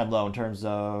are all-time low in terms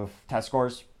of test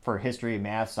scores for history,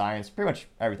 math, science, pretty much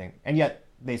everything. And yet,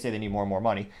 they say they need more and more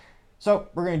money. So,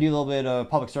 we're going to do a little bit of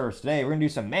public service today. We're going to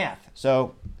do some math.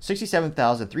 So,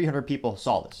 67,300 people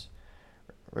saw this.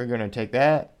 We're going to take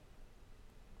that.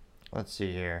 Let's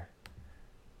see here.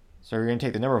 So, we're going to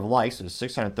take the number of likes, which is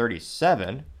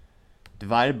 637,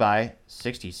 divided by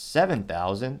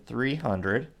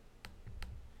 67,300.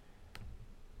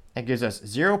 That gives us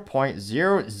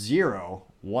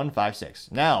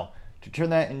 0.00156. Now, to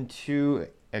turn that into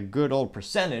a good old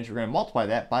percentage, we're going to multiply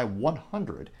that by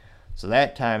 100. So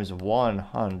that times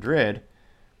 100,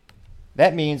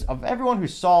 that means of everyone who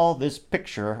saw this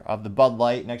picture of the Bud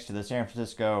Light next to the San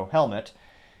Francisco helmet,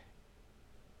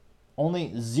 only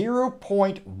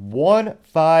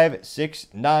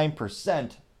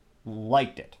 0.1569%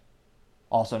 liked it.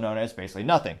 Also known as basically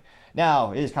nothing.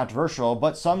 Now, it is controversial,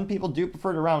 but some people do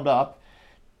prefer to round up.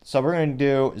 So we're going to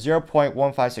do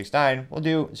 0.1569. We'll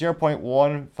do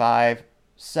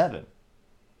 0.157.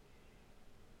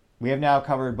 We have now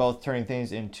covered both turning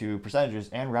things into percentages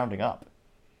and rounding up.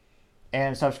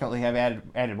 And subsequently have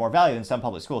added more value than some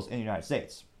public schools in the United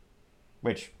States.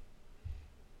 Which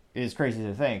is crazy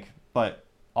to think, but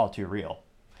all too real.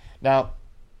 Now,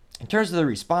 in terms of the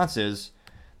responses,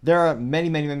 there are many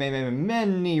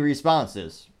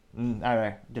responses.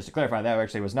 Just to clarify, that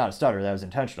actually was not a stutter. That was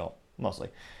intentional, mostly.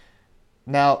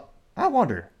 Now, I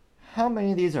wonder how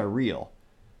many of these are real.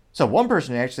 So one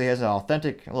person actually has an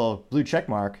authentic little blue check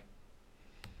mark.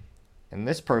 And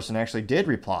this person actually did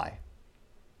reply.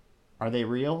 Are they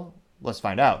real? Let's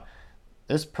find out.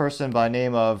 This person by the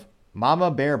name of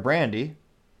Mama Bear Brandy.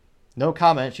 No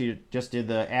comment. She just did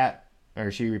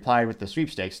she replied with the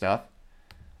sweepstakes stuff.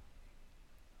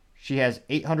 She has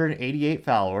 888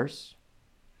 followers.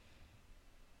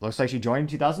 Looks like she joined in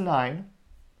 2009.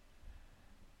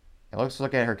 And let's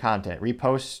look at her content.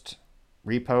 Repost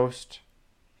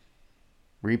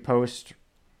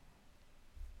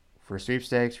for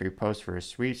sweepstakes, repost for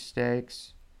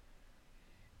sweepstakes.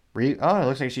 It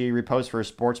looks like she reposted for a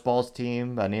sports balls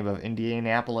team by the name of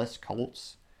Indianapolis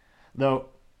Colts. Though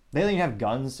they don't even have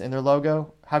guns in their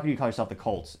logo. How can you call yourself the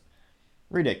Colts?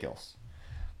 Ridiculous.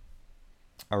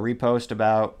 A repost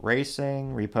about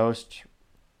racing, repost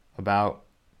about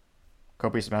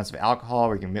copious amounts of alcohol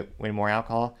where you can win more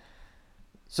alcohol.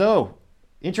 So,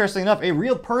 interestingly enough, a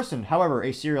real person, however,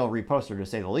 a serial reposter to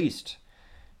say the least.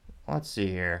 Let's see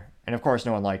here. And of course,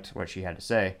 no one liked what she had to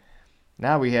say.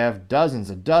 Now we have dozens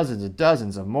and dozens and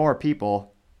dozens of more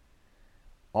people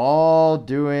all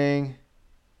doing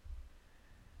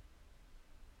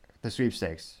the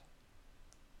sweepstakes.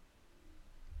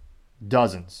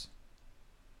 Dozens.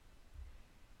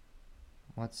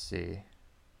 Let's see.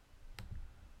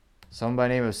 Someone by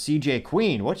the name of CJ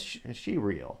Queen. Is she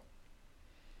real?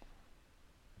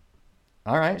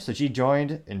 All right, so she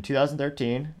joined in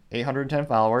 2013, 810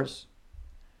 followers.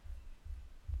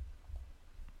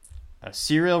 A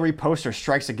serial reposter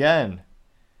strikes again.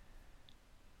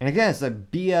 And again, it's a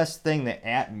BS thing that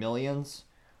at millions,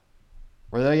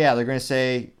 where they're going to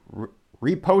say,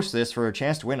 repost this for a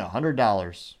chance to win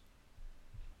 $100.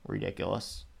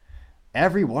 Ridiculous.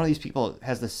 Every one of these people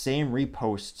has the same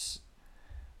reposts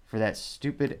for that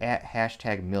stupid at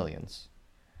hashtag millions.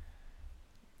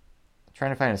 I'm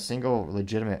trying to find a single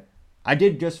legitimate. I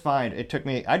did just find,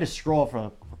 I just scrolled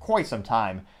for quite some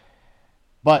time,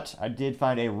 but I did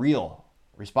find a real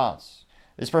response.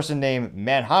 This person named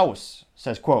Manhouse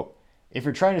says, quote, if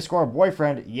you're trying to score a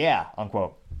boyfriend, yeah,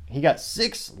 unquote. He got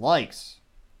 6 likes.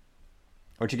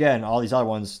 Which again, all these other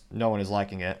ones, no one is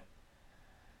liking it.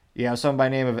 You have someone by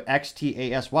the name of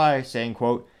XTASY saying,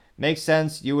 quote, makes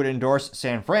sense you would endorse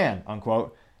San Fran,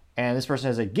 unquote. And this person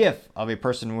has a GIF of a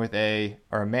person with a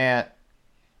man,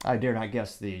 I dare not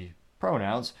guess the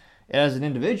pronouns. It has an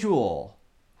individual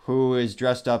who is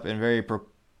dressed up in very,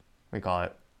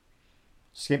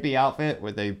 skimpy outfit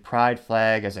with a pride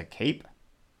flag as a cape.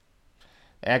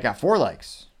 That got 4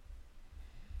 likes.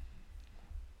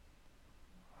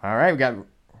 All right, we got,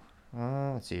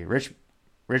 let's see,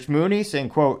 Rich Mooney saying,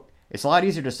 quote, it's a lot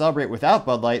easier to celebrate without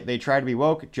Bud Light. They try to be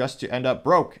woke just to end up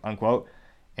broke, unquote.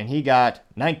 And he got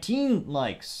 19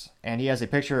 likes. And he has a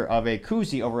picture of a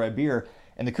koozie over a beer.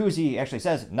 And the koozie actually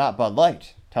says, not Bud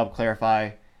Light, to help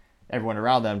clarify everyone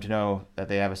around them to know that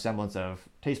they have a semblance of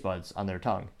taste buds on their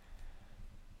tongue.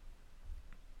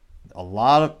 A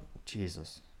lot of,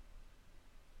 Jesus.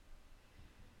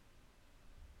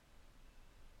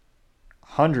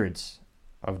 Hundreds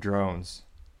of drones.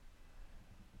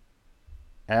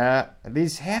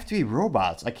 These have to be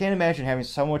robots. I can't imagine having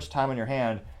so much time on your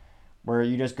hand where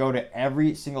you just go to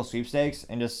every single sweepstakes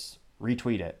and just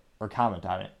retweet it or comment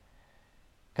on it.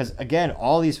 Because, again,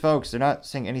 all these folks, they're not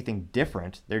saying anything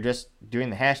different. They're just doing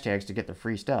the hashtags to get the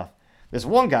free stuff. This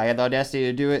one guy had the audacity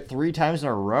to do it 3 times in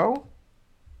a row.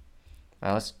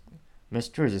 Who is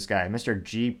this guy? Mr.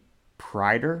 G.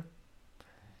 Prider.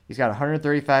 He's got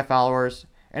 135 followers.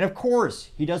 And, of course,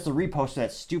 he does the repost of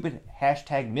that stupid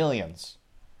hashtag millions.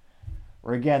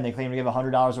 Where, again, they claim to give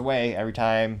 $100 away every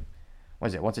time,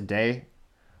 once a day?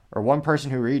 Or one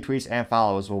person who retweets and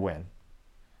follows will win.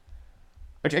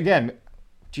 Which, again,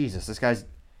 Jesus, this guy's,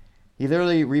 he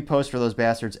literally reposts for those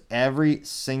bastards every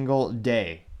single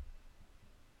day.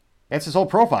 That's his whole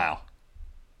profile.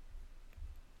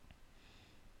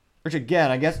 Which, again,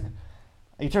 I guess,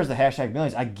 in terms of the hashtag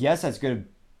millions, I guess that's good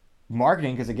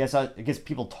marketing because it gets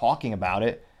people talking about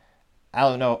it. I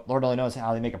don't know. Lord only knows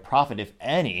how they make a profit, if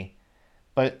any.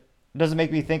 But it doesn't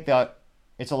make me think that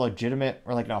it's a legitimate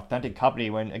or like an authentic company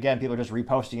when, again, people are just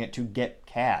reposting it to get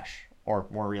cash. Or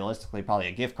more realistically, probably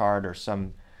a gift card or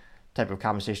some type of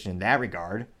compensation in that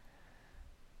regard.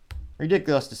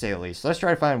 Ridiculous to say the least. So let's try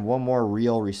to find one more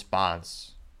real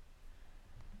response.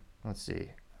 Let's see.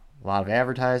 A lot of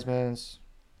advertisements.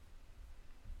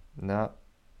 No.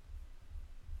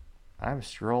 I'm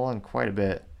scrolling quite a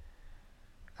bit.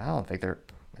 I don't think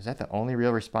is that the only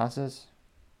real responses?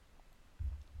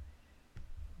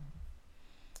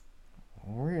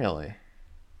 Really?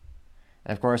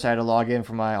 And of course, I had to log in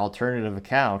from my alternative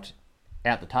account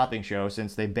at the Topping Show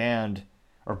since they banned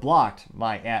or blocked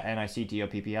my at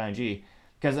NICTOPPING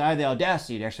because I had the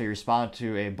audacity to actually respond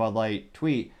to a Bud Light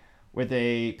tweet with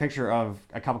a picture of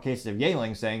a couple cases of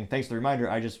Yingling saying, thanks for the reminder,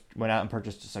 I just went out and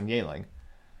purchased some Yingling.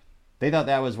 They thought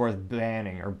that was worth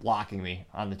banning or blocking me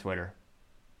on the Twitter.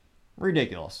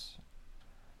 Ridiculous.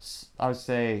 I would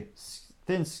say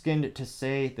thin-skinned to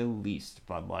say the least,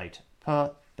 Bud Light.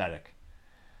 Pathetic.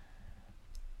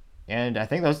 And I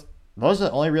think those are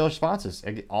the only real responses.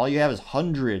 All you have is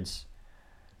hundreds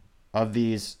of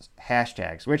these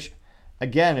hashtags, which,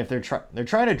 again, if they're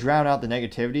trying to drown out the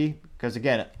negativity, because,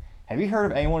 again, Have you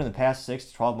heard of anyone in the past 6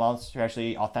 to 12 months who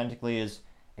actually authentically is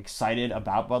excited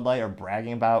about Bud Light or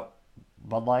bragging about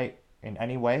Bud Light in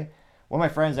any way? One of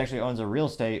my friends actually owns not a real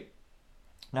estate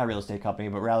company,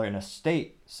 but rather an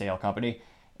estate sale company,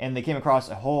 and they came across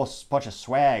a whole bunch of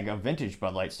swag of vintage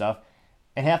Bud Light stuff,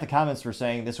 and half the comments were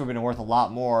saying this would have been worth a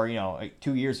lot more, like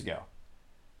 2 years ago.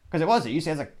 Because it was. It used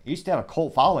to have a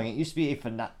cult following. It used to be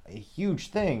a huge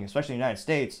thing, especially in the United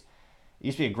States. It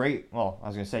used to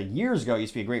be years ago, it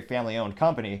used to be a great family-owned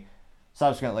company.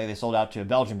 Subsequently, they sold out to a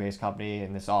Belgian-based company,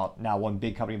 and this all now one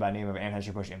big company by the name of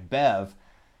Anheuser-Busch InBev.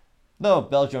 Though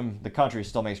Belgium, the country,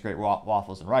 still makes great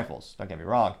waffles and rifles. Don't get me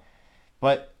wrong.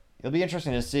 But it'll be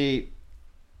interesting to see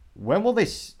when will they...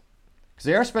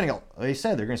 Because they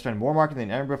said they're going to spend more marketing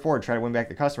than ever before to try to win back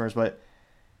the customers, but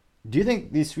do you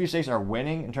think these sweepstakes are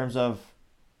winning in terms of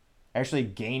actually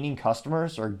gaining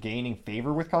customers or gaining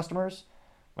favor with customers?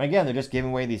 When again, they're just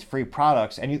giving away these free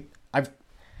products, and I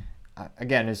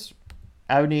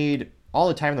would need all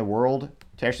the time in the world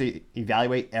to actually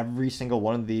evaluate every single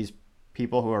one of these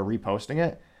people who are reposting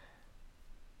it.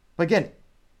 But again,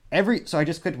 so I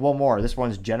just clicked one more. This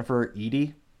one's Jennifer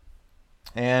Edie,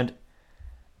 and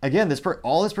again,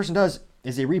 all this person does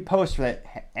is they repost for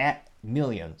that at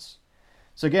millions.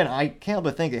 So again, I can't help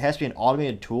but think it has to be an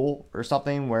automated tool or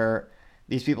something where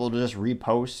these people just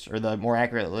repost, or more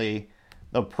accurately,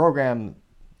 they'll program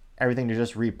everything to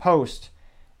just repost,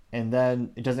 and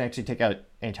then it doesn't actually take out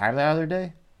any time out of their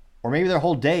day. Or maybe their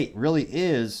whole day really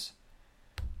is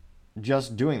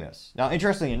just doing this. Now,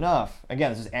 interestingly enough,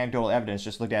 again, this is anecdotal evidence,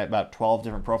 just looked at about 12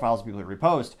 different profiles of people who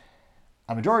repost.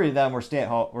 A majority of them were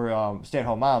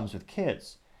stay-at-home moms with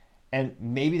kids. And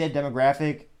maybe that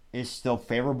demographic is still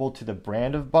favorable to the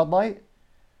brand of Bud Light.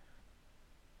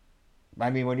 I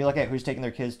mean, when you look at who's taking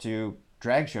their kids to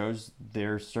drag shows,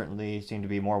 there certainly seem to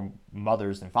be more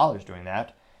mothers than fathers doing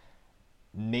that.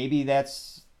 Maybe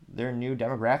that's their new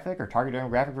demographic or target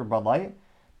demographic for Bud Light.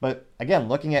 But again,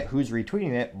 looking at who's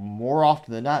retweeting it, more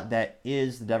often than not, that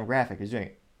is the demographic who's doing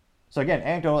it. So again,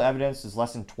 anecdotal evidence is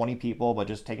less than 20 people, but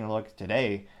just taking a look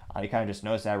today, I kind of just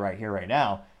noticed that right here, right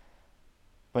now.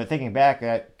 But thinking back,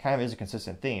 that kind of is a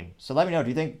consistent theme. So let me know, do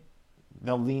you think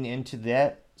they'll lean into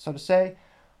that, so to say?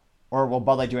 Or will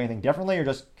Bud Light do anything differently, or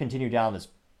just continue down this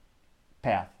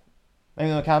path? Let me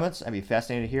know in the comments. I'd be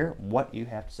fascinated to hear what you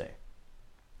have to say.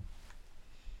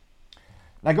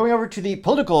 Now, going over to the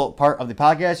political part of the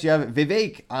podcast, you have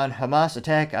Vivek on Hamas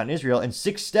attack on Israel and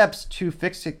 6 steps to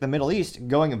fix the Middle East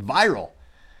going viral.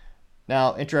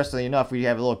 Now, interestingly enough, we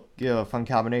have a little fun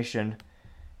combination,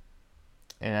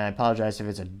 and I apologize if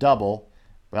it's a double,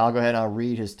 but I'll go ahead and I'll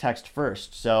read his text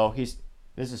first. So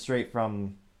this is straight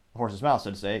from the horse's mouth,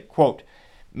 so to say. Quote,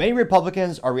 "Many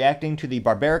Republicans are reacting to the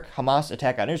barbaric Hamas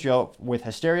attack on Israel with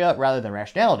hysteria rather than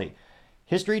rationality.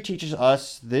 History teaches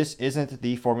us this isn't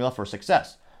the formula for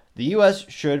success. The U.S.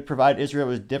 should provide Israel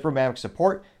with diplomatic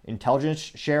support, intelligence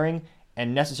sharing,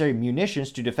 and necessary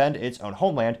munitions to defend its own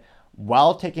homeland,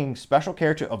 while taking special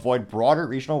care to avoid broader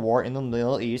regional war in the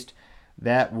Middle East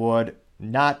that would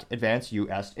not advance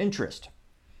U.S. interest."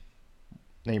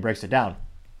 Then he breaks it down.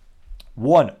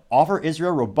 1. Offer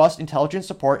Israel robust intelligence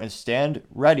support and stand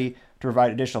ready to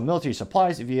provide additional military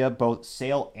supplies via both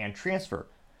sale and transfer.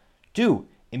 2.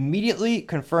 Immediately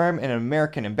confirm an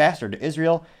American ambassador to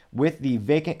Israel with the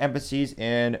vacant embassies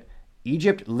in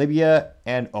Egypt, Libya,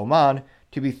 and Oman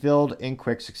to be filled in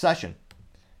quick succession.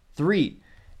 3.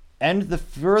 End the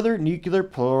further nuclear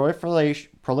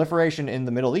proliferation in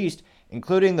the Middle East,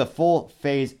 including the full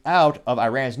phase out of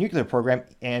Iran's nuclear program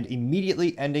and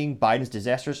immediately ending Biden's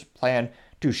disastrous plan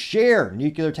to share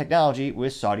nuclear technology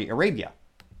with Saudi Arabia.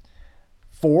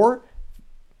 4.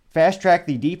 Fast-track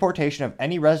the deportation of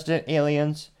any resident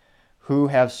aliens who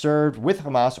have served with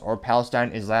Hamas or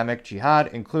Palestine Islamic Jihad,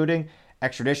 including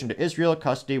extradition to Israel,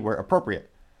 custody where appropriate.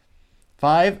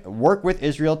 5. Work with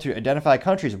Israel to identify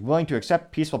countries willing to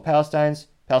accept peaceful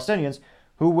Palestinians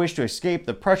who wish to escape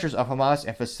the pressures of Hamas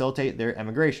and facilitate their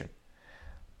emigration.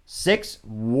 6.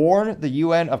 Warn the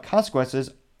UN of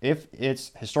consequences if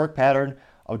its historic pattern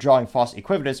of drawing false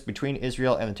equivalence between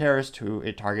Israel and the terrorists who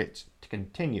it targets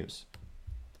continues.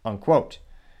 Unquote.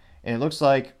 And it looks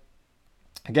like,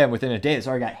 again, within a day, it's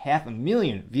already got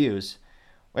 500,000 views,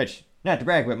 which, not to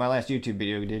brag, but my last YouTube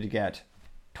video did get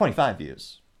 25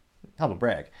 views. Humble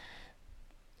brag.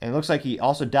 And it looks like he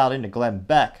also dialed into Glenn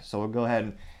Beck, so we'll go ahead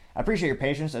and I appreciate your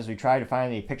patience as we try to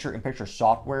find the picture-in-picture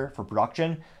software for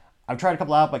production. I've tried a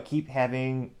couple out, but keep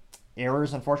having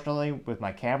errors, unfortunately, with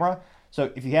my camera.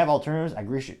 So if you have alternatives, I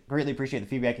greatly appreciate the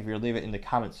feedback if you leave it in the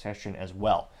comment section as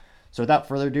well. So without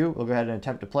further ado, we'll go ahead and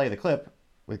attempt to play the clip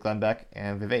with Glenn Beck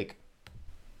and Vivek.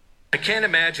 I can't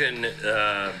imagine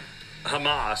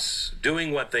Hamas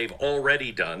doing what they've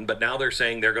already done, but now they're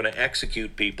saying they're going to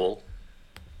execute people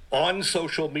on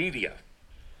social media.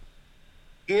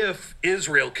 If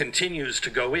Israel continues to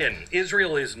go in,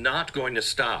 Israel is not going to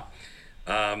stop.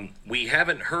 We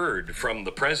haven't heard from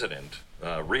the president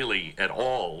really at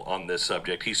all on this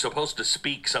subject. He's supposed to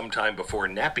speak sometime before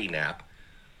Nappy Nap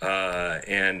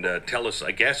and tell us,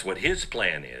 I guess, what his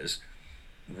plan is.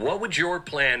 What would your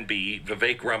plan be,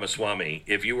 Vivek Ramaswamy,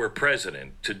 if you were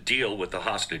president, to deal with the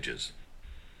hostages?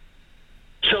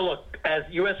 So look, as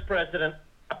U.S. president,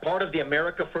 a part of the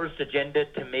America First agenda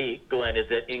to me, Glenn, is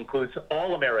it includes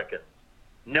all Americans,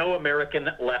 no American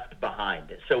left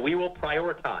behind. So we will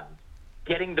prioritize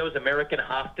getting those American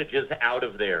hostages out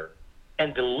of there.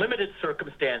 And the limited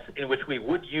circumstance in which we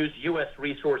would use U.S.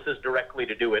 resources directly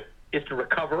to do it is to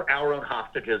recover our own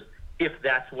hostages if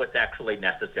that's what's actually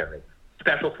necessary,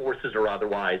 special forces or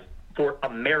otherwise, for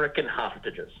American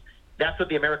hostages. That's what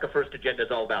the America First agenda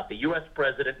is all about. The U.S.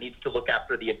 president needs to look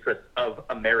after the interests of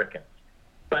Americans.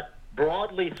 But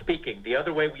broadly speaking, the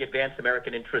other way we advance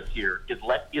American interests here is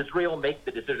let Israel make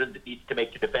the decisions it needs to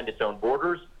make to defend its own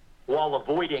borders while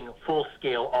avoiding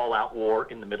full-scale all-out war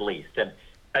in the Middle East. And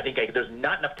I think there's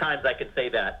not enough times I can say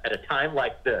that at a time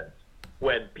like this,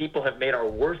 when people have made our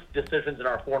worst decisions in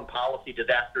our foreign policy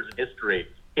disasters in history,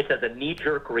 it's as a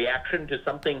knee-jerk reaction to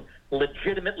something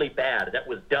legitimately bad that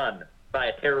was done by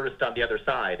a terrorist on the other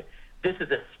side. This is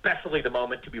especially the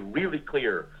moment to be really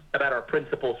clear about our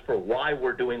principles for why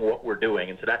we're doing what we're doing.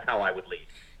 And so that's how I would lead.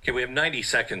 Okay, we have 90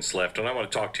 seconds left, and I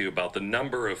want to talk to you about the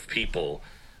number of people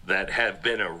that have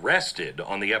been arrested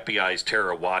on the FBI's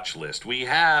terror watch list. We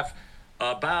have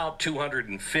about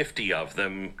 250 of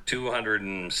them,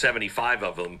 275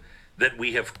 of them, that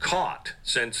we have caught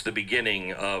since the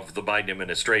beginning of the Biden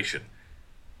administration.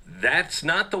 That's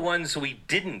not the ones we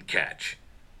didn't catch.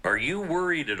 Are you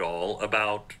worried at all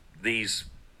about these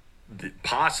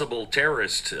possible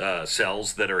terrorist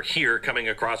cells that are here coming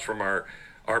across from our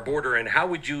border, and how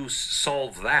would you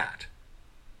solve that?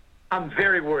 I'm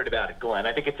very worried about it, Glenn.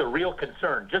 I think it's a real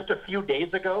concern. Just a few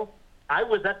days ago, I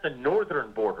was at the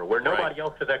northern border where nobody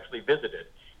else has actually visited,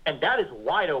 and that is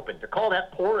wide open. To call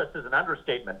that porous is an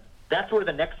understatement. That's where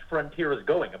the next frontier is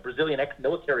going. A Brazilian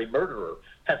ex-military murderer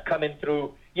has come in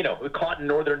through, caught in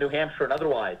northern New Hampshire and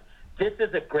otherwise. This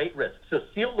is a great risk. So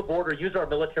seal the border, use our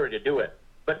military to do it.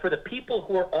 But for the people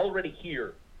who are already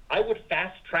here, I would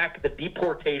fast-track the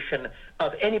deportation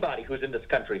of anybody who's in this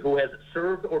country who has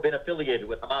served or been affiliated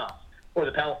with Hamas or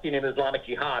the Palestinian Islamic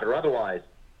Jihad or otherwise,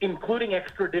 including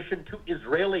extradition to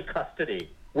Israeli custody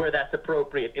where that's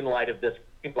appropriate in light of this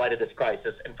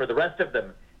crisis. And for the rest of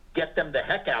them, get them the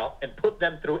heck out and put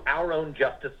them through our own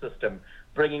justice system,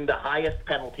 bringing the highest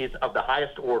penalties of the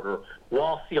highest order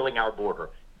while sealing our border.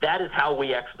 That is how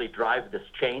we actually drive this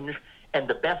change. And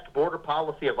the best border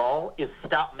policy of all is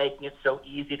stop making it so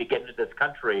easy to get into this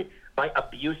country by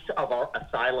abuse of our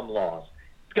asylum laws.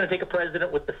 It's going to take a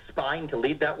president with the spine to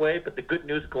lead that way, but the good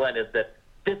news, Glenn, is that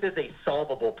this is a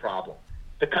solvable problem.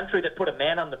 The country that put a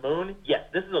man on the moon, yes,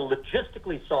 this is a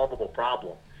logistically solvable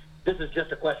problem. This is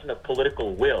just a question of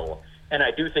political will. And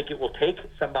I do think it will take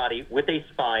somebody with a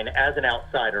spine as an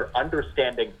outsider,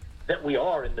 understanding that we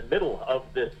are in the middle of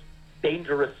this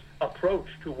dangerous approach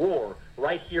to war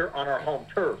right here on our home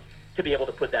turf, to be able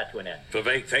to put that to an end.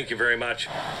 Vivek, thank you very much.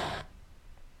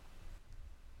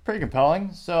 Pretty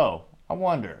compelling. So, I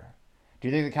wonder, do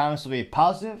you think the comments will be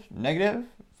positive, negative,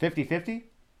 50-50?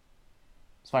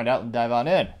 Let's find out and dive on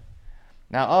in.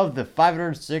 Now, of the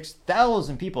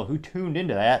 506,000 people who tuned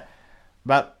into that,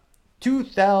 about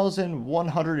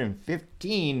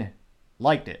 2,115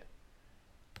 liked it.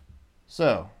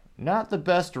 So, not the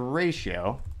best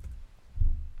ratio.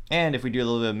 And if we do a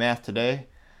little bit of math today,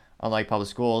 unlike public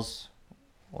schools,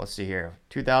 let's see here,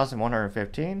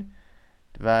 2,115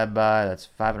 divided by, that's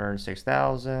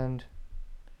 506,000,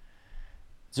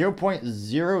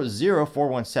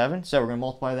 0.00417. So we're going to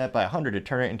multiply that by 100 to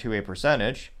turn it into a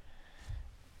percentage.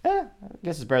 I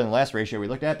guess it's better than the last ratio we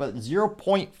looked at, but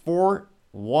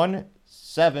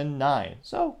 0.4179.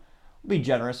 So we'll be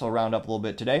generous. We'll round up a little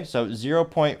bit today. So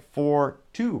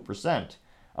 0.42%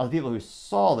 of the people who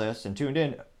saw this and tuned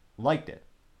in liked it.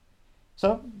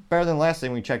 So better than the last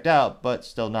thing we checked out, but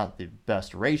still not the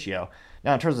best ratio.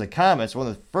 Now, in terms of the comments, one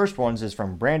of the first ones is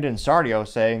from Brandon Sardio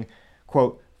saying,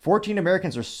 quote, 14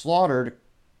 Americans are slaughtered.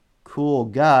 Cool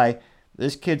guy.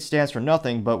 This kid stands for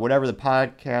nothing but whatever the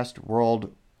podcast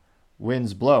world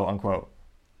winds blow, unquote.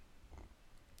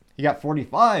 He got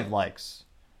 45 likes.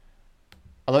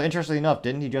 Although, interestingly enough,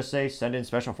 didn't he just say send in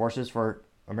special forces for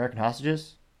American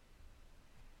hostages?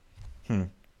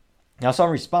 Now,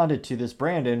 someone responded to this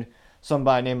Brandon,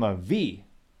 somebody named V.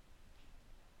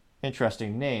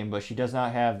 Interesting name, but she does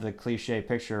not have the cliche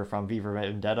picture from V for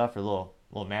Vendetta for the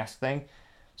little mask thing.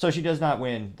 So she does not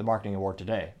win the marketing award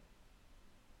today.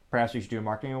 Perhaps we should do a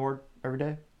marketing award every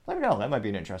day? Let me know. That might be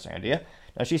an interesting idea.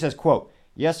 Now she says, quote,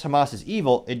 yes, Hamas is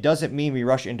evil. It doesn't mean we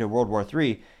rush into World War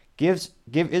III. Give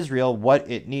Israel what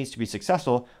it needs to be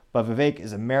successful, but Vivek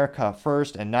is America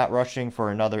first and not rushing for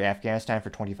another Afghanistan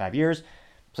for 25 years.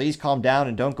 Please calm down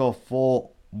and don't go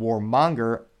full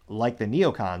warmonger like the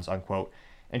neocons, unquote.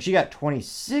 And she got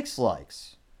 26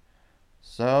 likes.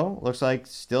 So, looks like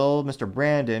still Mr.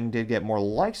 Brandon did get more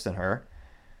likes than her.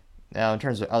 Now, in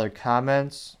terms of other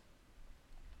comments,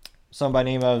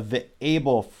 somebody named The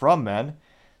Able From Men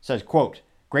says, quote,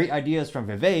 great ideas from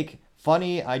Vivek.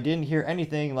 Funny, I didn't hear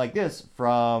anything like this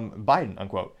from Biden,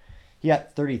 unquote. He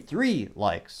got 33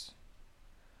 likes.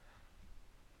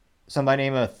 Somebody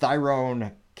named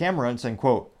Tyrone Cameron saying,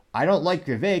 quote, I don't like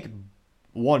Vivek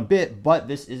one bit, but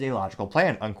this is a logical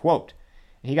plan, unquote.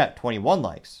 And he got 21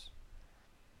 likes.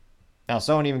 Now,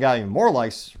 someone even got even more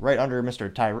likes right under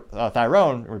Mr.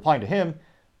 Tyrone, replying to him.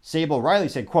 Sable Riley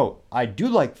said, quote, I do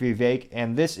like Vivek,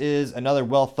 and this is another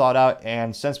well thought out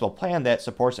and sensible plan that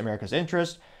supports America's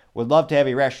interest. Would love to have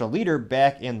a rational leader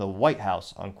back in the White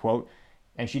House, unquote.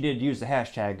 And she did use the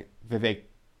hashtag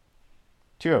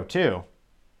Vivek202.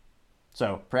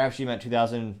 So perhaps she meant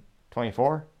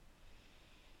 2024?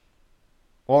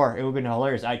 Or it would have been a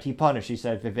hilarious IT pun if she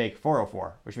said Vivek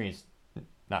 404, which means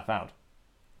not found.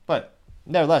 But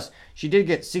nevertheless, she did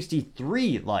get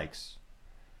 63 likes.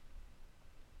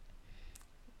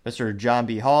 Mr. John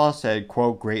B. Hall said,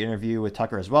 quote, great interview with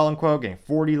Tucker as well, unquote, getting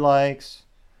 40 likes.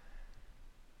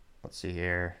 Let's see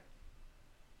here.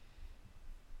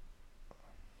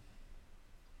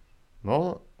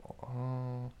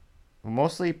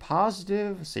 Mostly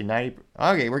positive. Let's see, 90.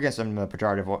 Okay, we're getting some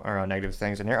pejorative or negative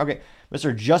things in here. Okay,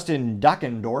 Mr. Justin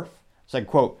Dockendorf said,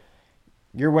 quote,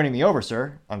 you're winning me over,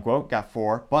 sir, unquote, got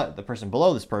 4. But the person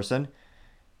below this person,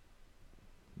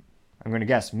 I'm going to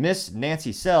guess, Miss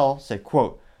Nancy Sell said,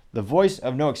 quote, the voice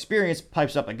of no experience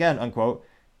pipes up again, unquote.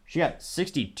 She got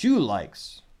 62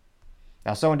 likes.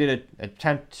 Now, someone did an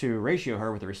attempt to ratio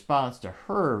her with a response to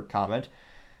her comment.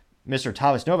 Mr.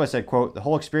 Thomas Nova said, quote, the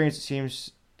whole experience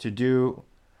seems to do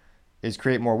is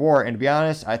create more war. And to be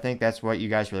honest, I think that's what you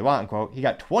guys really want, unquote. He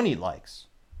got 20 likes.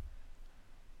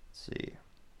 Let's see.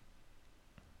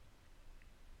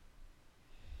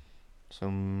 So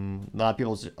a lot of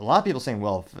people saying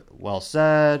well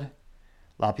said. A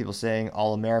lot of people saying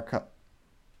all America.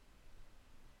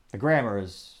 The grammar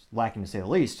is lacking to say the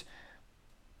least.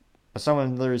 But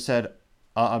someone literally said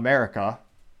America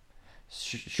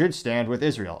should stand with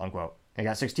Israel, unquote. And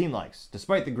got 16 likes,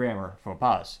 despite the grammar faux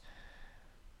pas.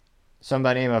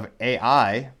 Somebody named of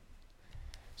AI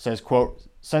says, quote,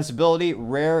 sensibility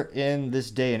rare in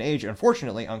this day and age,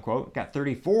 unfortunately, unquote, got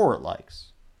 34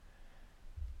 likes.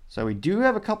 So we do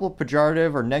have a couple of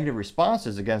pejorative or negative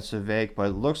responses against Vivek, but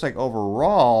it looks like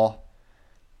overall,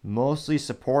 mostly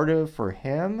supportive for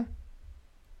him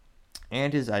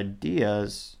and his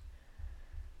ideas.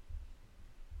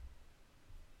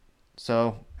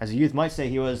 So, as a youth might say,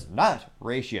 he was not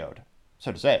ratioed,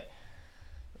 so to say.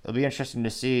 It'll be interesting to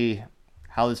see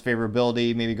how this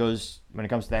favorability maybe goes when it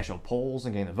comes to the actual polls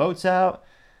and getting the votes out.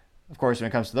 Of course, when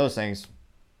it comes to those things,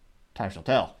 time shall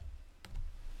tell.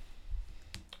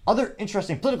 Other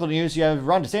interesting political news, you have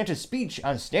Ron DeSantis' speech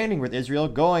on standing with Israel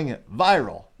going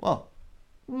viral. Well,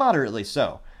 moderately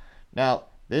so. Now,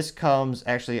 this comes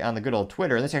actually on the good old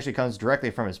Twitter, and this actually comes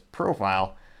directly from his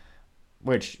profile,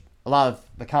 which a lot of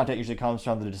the content usually comes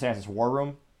from the DeSantis War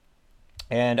Room.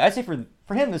 And I'd say for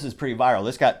him, this is pretty viral.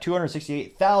 This got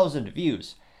 268,000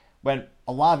 views, when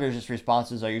a lot of his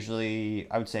responses are usually,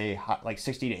 I would say, like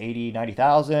 60 to 80,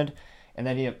 90,000. And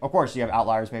then, of course, you have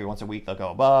outliers. Maybe once a week they'll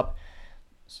go up.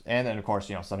 And then, of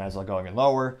course, sometimes they'll go even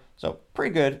lower. So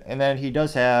pretty good. And then he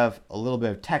does have a little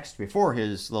bit of text before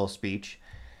his little speech.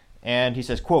 And he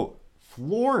says, quote,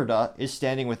 Florida is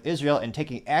standing with Israel and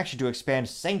taking action to expand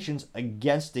sanctions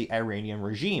against the Iranian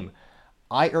regime.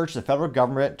 I urge the federal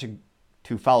government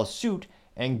to follow suit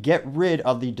and get rid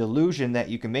of the delusion that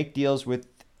you can make deals with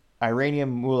Iranian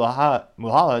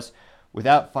mullahs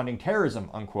without funding terrorism,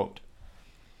 unquote.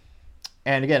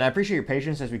 And again, I appreciate your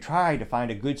patience as we try to find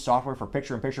a good software for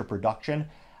picture-in-picture production.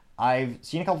 I've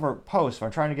seen a couple of posts where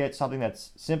I'm trying to get something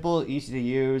that's simple, easy to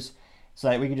use, so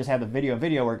that we can just have the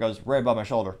video where it goes right above my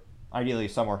shoulder, ideally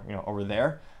somewhere over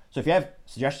there. So if you have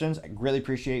suggestions, I really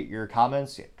appreciate your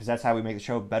comments, because that's how we make the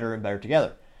show better and better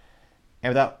together.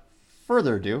 And without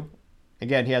further ado,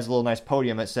 again, he has a little nice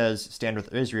podium that says "Stand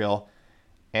with Israel,"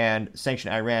 and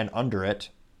sanction Iran under it.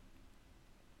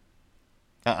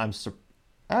 I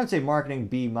would say marketing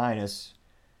B minus.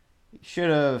 Should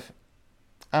have,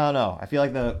 I don't know. I feel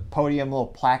like the podium little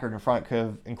placard in front could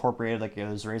have incorporated like the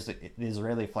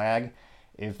Israeli flag.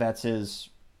 If that seems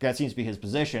to be his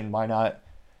position, why not?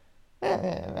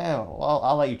 Well,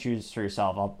 I'll let you choose for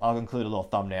yourself. I'll include a little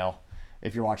thumbnail.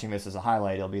 If you're watching this as a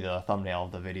highlight, it'll be the thumbnail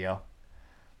of the video.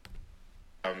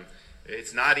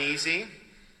 It's not easy.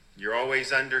 You're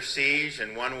always under siege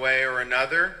in one way or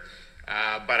another.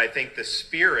 But I think the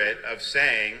spirit of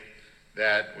saying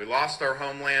that we lost our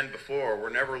homeland before, we're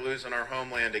never losing our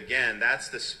homeland again, that's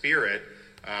the spirit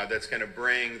that's going to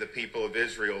bring the people of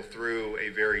Israel through a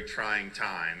very trying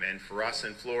time. And for us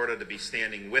in Florida to be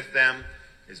standing with them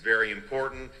is very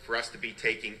important. For us to be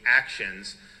taking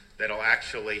actions that'll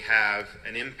actually have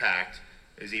an impact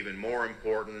is even more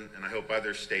important. And I hope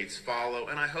other states follow.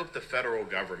 And I hope the federal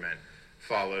government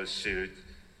follows suit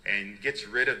and gets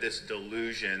rid of this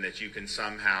delusion that you can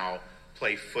somehow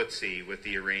play footsie with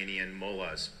the Iranian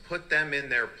mullahs. Put them in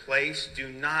their place. Do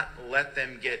not let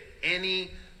them get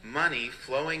any money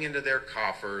flowing into their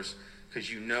coffers,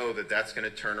 because you know that that's going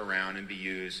to turn around and be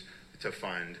used to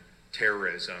fund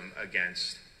terrorism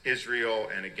against Israel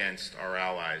and against our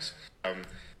allies.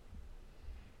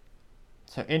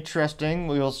 So interesting.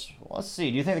 Let's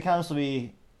see. Do you think the comments will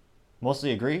be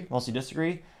mostly agree, mostly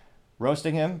disagree,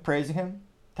 roasting him, praising him?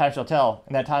 Time shall tell,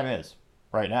 and that time is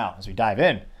right now as we dive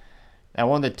in. Now,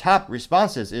 one of the top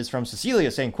responses is from Cecilia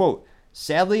saying, quote,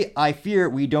 "Sadly, I fear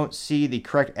we don't see the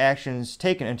correct actions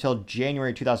taken until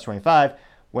January 2025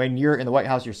 when you're in the White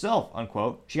House yourself,"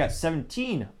 unquote. She got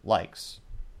 17 likes.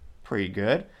 Pretty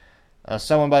good.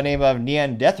 Someone by the name of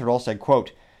Neanderthal said,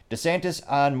 quote, "DeSantis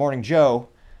on Morning Joe.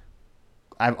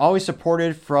 I've always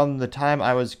supported from the time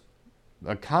I was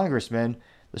a congressman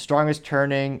the strongest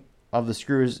turning of the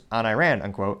screws on Iran,"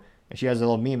 unquote. And she has a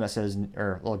little meme that says,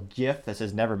 or a little gif that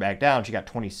says "never back down." She got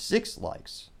 26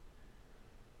 likes.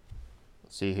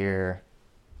 Let's see here.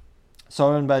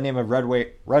 Someone by the name of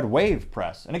Red Wave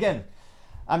Press. And again,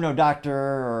 I'm no doctor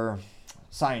or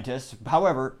scientist.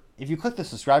 However, if you click the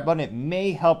subscribe button, it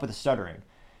may help with the stuttering.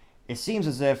 It seems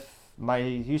as if my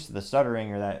use of the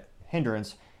stuttering or that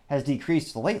hindrance has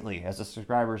decreased lately as the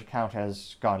subscribers count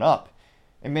has gone up.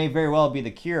 It may very well be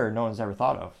the cure no one's ever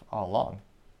thought of all along.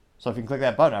 So if you can click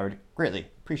that button, I would greatly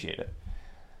appreciate it.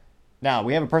 Now,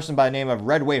 we have a person by the name of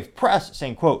Red Wave Press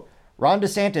saying, quote, "Ron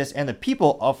DeSantis and the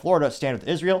people of Florida stand with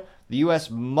Israel. The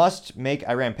U.S. must make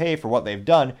Iran pay for what they've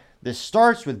done. This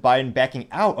starts with Biden backing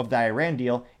out of the Iran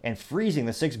deal and freezing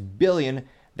the $6 billion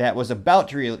that was about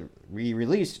to be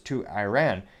released to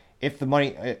Iran. If the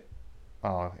money..."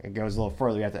 it goes a little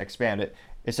further. We have to expand it.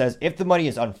 It says, "If the money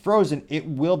is unfrozen, it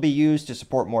will be used to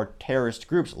support more terrorist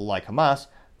groups like Hamas.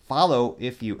 Follow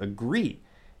if you agree."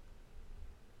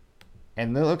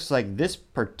 And it looks like this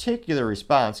particular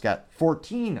response got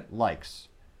 14 likes.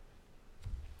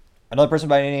 Another person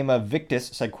by the name of Victus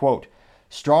said, quote,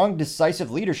 "Strong, decisive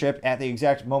leadership at the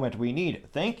exact moment we need.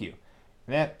 Thank you."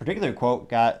 And that particular quote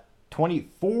got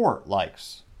 24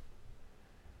 likes.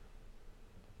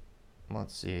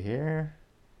 Let's see here.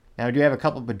 Now we do have a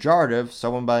couple pejorative.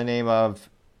 Someone by the name of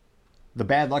The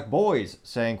Bad Luck Boys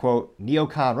saying, quote,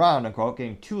 "Neocon Ron," unquote,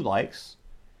 getting 2 likes.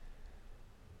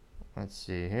 Let's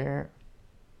see here.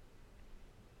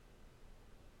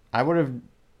 I would have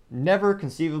never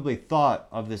conceivably thought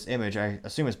of this image. I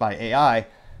assume it's by AI.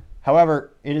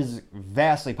 However, it is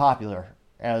vastly popular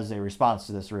as a response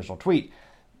to this original tweet.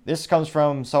 This comes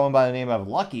from someone by the name of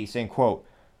Lucky saying, quote,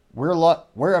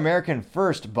 We're American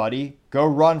first, buddy. Go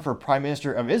run for Prime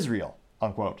Minister of Israel,"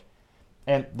 unquote.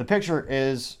 And the picture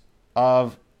is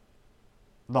of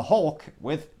the Hulk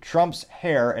with Trump's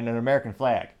hair and an American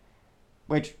flag,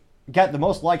 which got the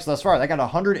most likes thus far. That got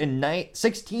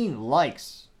 116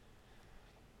 likes.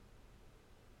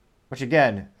 Which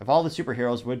again, of all the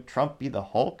superheroes, would Trump be the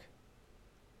Hulk?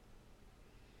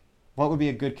 What would be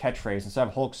a good catchphrase instead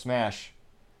of Hulk smash?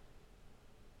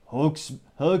 Hulk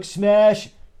smash,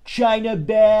 China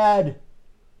bad.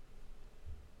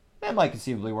 That might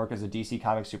conceivably work as a DC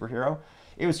comic superhero.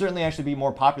 It would certainly actually be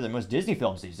more popular than most Disney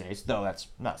films these days, though that's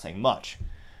not saying much.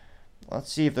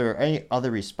 Let's see if there are any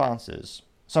other responses.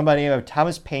 Somebody named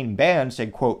Thomas Payne Band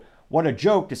said, quote, "What a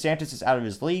joke, DeSantis is out of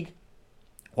his league.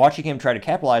 Watching him try to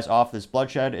capitalize off this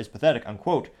bloodshed is pathetic,"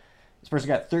 unquote. This person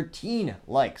got 13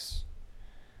 likes.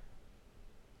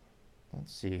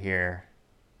 Let's see here.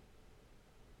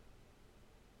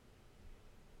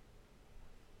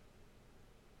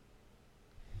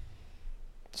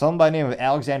 Someone by the name of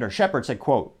Alexander Shepard said,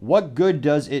 quote, "What good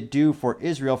does it do for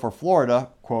Israel for Florida,"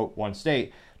 quote, "one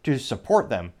state, to support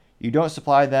them? You don't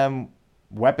supply them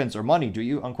weapons or money, do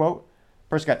you? Unquote.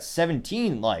 Person got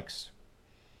 17 likes.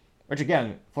 Which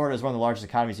again, Florida is one of the largest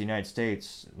economies in the United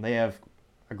States. They have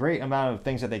a great amount of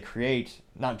things that they create,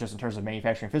 not just in terms of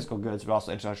manufacturing physical goods, but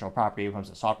also intellectual property when it comes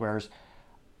to softwares.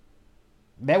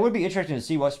 That would be interesting to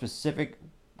see what specific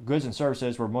goods and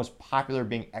services were most popular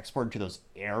being exported to those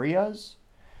areas.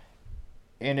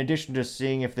 In addition to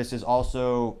seeing if this is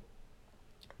also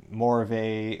more of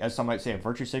a, as some might say, a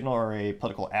virtue signal or a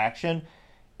political action.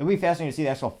 It would be fascinating to see the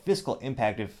actual fiscal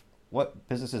impact of what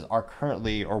businesses are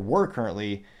currently or were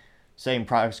currently saying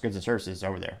products, goods, and services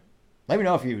over there. Let me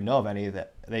know if you know of any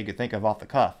that they could think of off the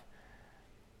cuff.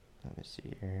 Let me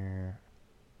see here.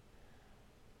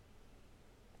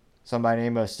 Somebody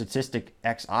named Statistic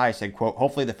XI said, quote,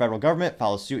 hopefully the federal government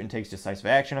follows suit and takes decisive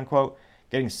action, unquote,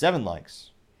 getting 7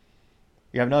 likes.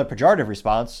 You have another pejorative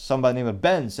response. Somebody named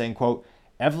Ben saying, quote,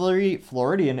 every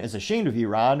Floridian is ashamed of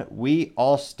Iran. We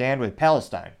all stand with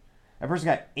Palestine. That person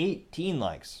got 18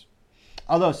 likes.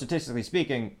 Although, statistically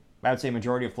speaking, I would say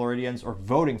majority of Floridians or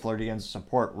voting Floridians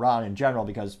support Ron in general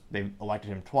because they've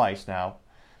elected him twice now.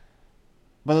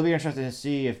 But it'll be interesting to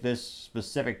see if this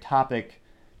specific topic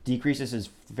decreases his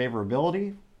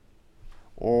favorability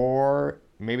or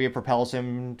maybe it propels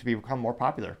him to become more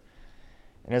popular.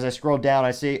 And as I scroll down,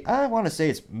 I want to say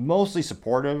it's mostly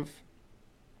supportive.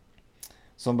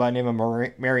 Somebody named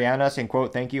Mariana saying,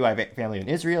 quote, thank you, I have family in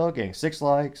Israel, getting 6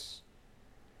 likes.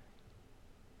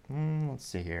 Let's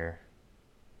see here.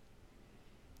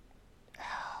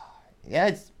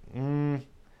 Yeah,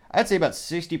 I'd say about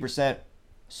 60%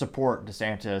 support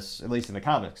DeSantis, at least in the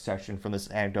comments section from this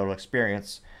anecdotal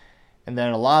experience. And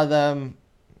then a lot of them,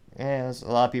 a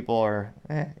lot of people are,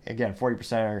 again,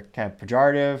 40% are kind of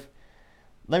pejorative.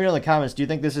 Let me know in the comments, do you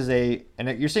think this is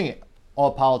and you're seeing it,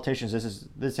 all politicians,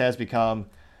 this has become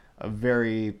a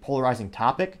very polarizing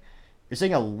topic. You're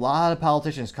seeing a lot of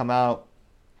politicians come out,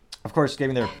 of course,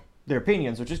 giving their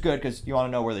opinions, which is good because you want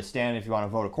to know where they stand if you want to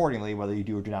vote accordingly, whether you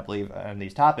do or do not believe in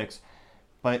these topics.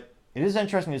 But it is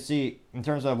interesting to see, in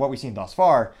terms of what we've seen thus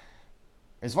far,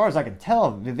 as far as I can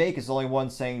tell, Vivek is the only one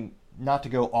saying not to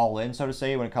go all in, so to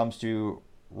say, when it comes to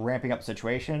ramping up the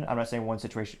situation. I'm not saying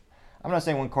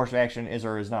one course of action is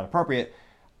or is not appropriate.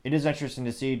 It is interesting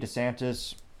to see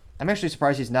DeSantis. I'm actually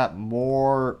surprised he's not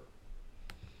more,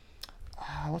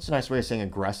 what's a nice way of saying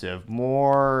aggressive?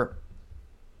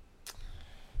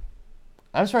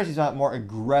 I'm surprised he's not more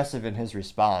aggressive in his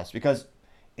response, because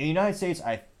in the United States,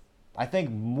 I think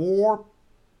more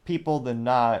people than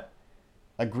not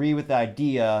agree with the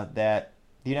idea that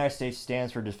the United States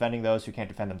stands for defending those who can't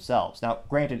defend themselves. Now,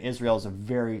 granted, Israel is a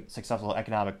very successful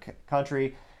economic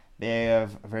country. They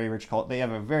have a very rich culture. They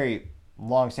have a very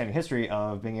long-standing history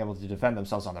of being able to defend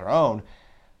themselves on their own.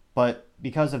 But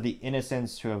because of the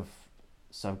innocents who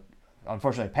have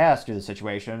unfortunately passed through the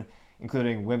situation,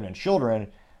 including women and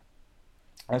children,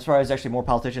 as far as actually more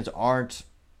politicians aren't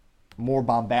more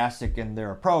bombastic in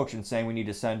their approach and saying we need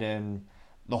to send in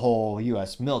the whole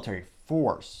U.S. military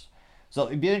force. So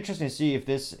it'd be interesting to see if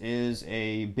this is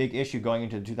a big issue going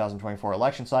into the 2024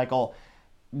 election cycle.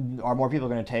 Are more people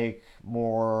going to take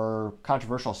more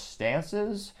controversial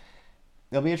stances?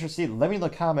 It'll be interesting to see. Let me know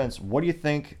in the comments, what do you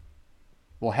think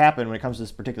will happen when it comes to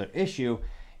this particular issue?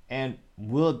 And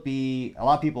will it be, a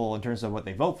lot of people, in terms of what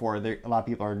they vote for, a lot of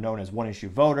people are known as one-issue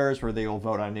voters, where they will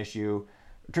vote on an issue.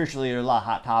 Traditionally, there are a lot of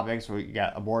hot topics where you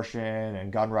got abortion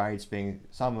and gun rights being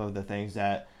some of the things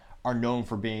that are known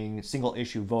for being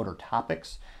single-issue voter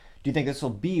topics. Do you think this will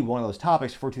be one of those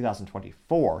topics for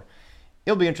 2024?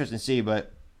 It'll be interesting to see,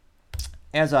 but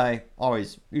as I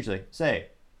always usually say,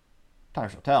 time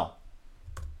shall tell.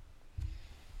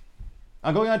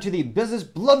 Going on to the business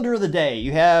blunder of the day.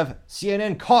 You have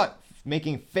CNN caught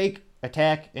making fake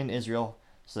attack in Israel,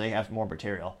 so they have more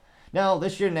material. Now,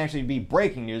 this shouldn't actually be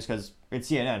breaking news because it's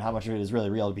CNN. How much of it is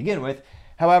really real to begin with?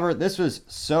 However, this was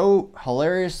so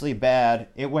hilariously bad,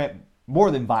 it went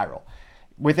more than viral.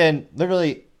 Within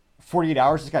literally 48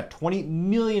 hours, it's got 20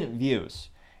 million views.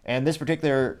 And this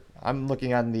particular, I'm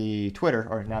looking on the Twitter,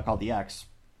 or now called the X.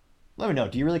 Let me know,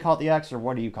 do you really call it the X, or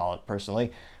what do you call it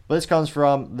personally? But this comes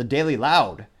from the Daily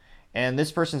Loud. And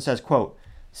this person says, quote,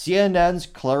 CNN's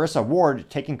Clarissa Ward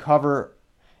taking cover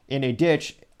in a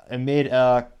ditch amid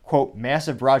a, quote,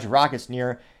 massive barrage of rockets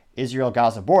near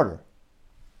Israel-Gaza border.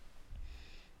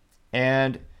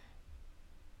 And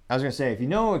I was going to say, if you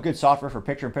know a good software for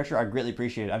picture-in-picture, I'd greatly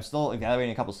appreciate it. I'm still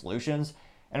evaluating a couple solutions.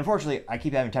 And unfortunately, I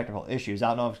keep having technical issues. I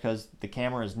don't know if it's because the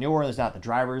camera is newer, there's not the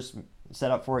drivers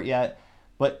set up for it yet.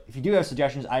 But if you do have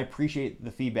suggestions, I appreciate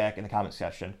the feedback in the comment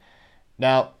section.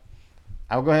 Now,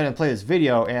 I'll go ahead and play this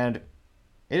video, and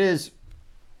it is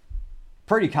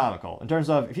pretty comical in terms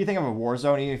of, if you think of a war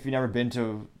zone, even if you've never been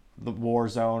to the war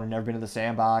zone or never been to the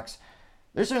sandbox,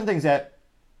 there's certain things that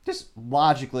just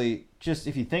logically, just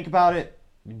if you think about it,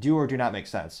 do or do not make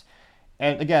sense.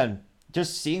 And again,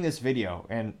 just seeing this video,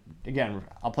 and again,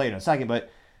 I'll play it in a second,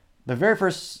 but the very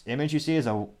first image you see is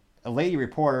a lady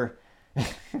reporter,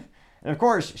 and of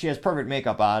course, she has perfect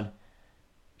makeup on.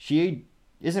 She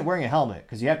isn't wearing a helmet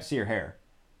because you have to see her hair.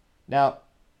 Now,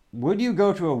 would you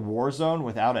go to a war zone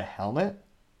without a helmet?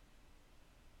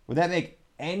 Would that make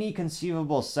any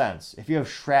conceivable sense? If you have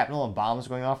shrapnel and bombs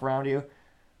going off around you,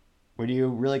 would you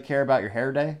really care about your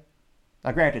hair day?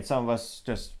 Now, granted, some of us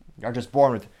are just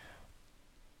born with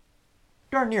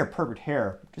darn near perfect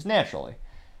hair, just naturally.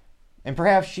 And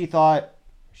perhaps she thought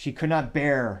she could not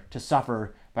bear to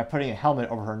suffer by putting a helmet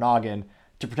over her noggin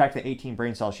to protect the 18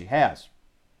 brain cells she has.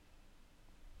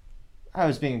 I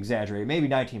was being exaggerated. Maybe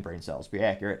 19 brain cells, to be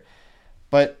accurate.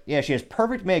 But yeah, she has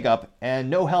perfect makeup and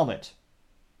no helmet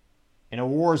in a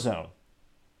war zone.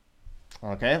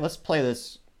 Okay, let's play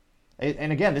this.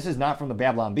 And again, this is not from the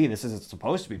Babylon Bee. This isn't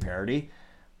supposed to be parody.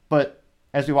 But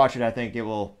as we watch it, I think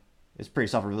it's pretty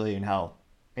self-revealing how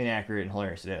inaccurate and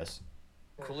hilarious it is.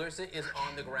 Clarissa is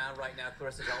on the ground right now.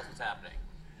 Clarissa, tell us what's happening.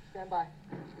 Stand by.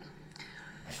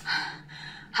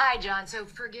 Hi, John. So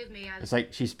forgive me. It's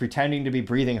like she's pretending to be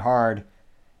breathing hard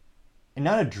and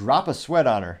not a drop of sweat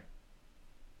on her.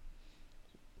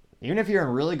 Even if you're in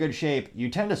really good shape, you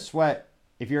tend to sweat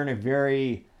if you're in a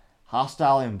very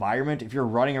hostile environment. If you're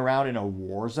running around in a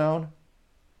war zone,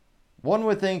 one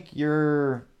would think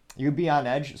you'd be on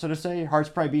edge, so to say. Your heart's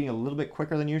probably beating a little bit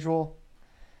quicker than usual.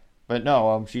 But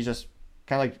no, she's just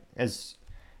kind of like,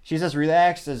 she's as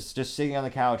relaxed as just sitting on the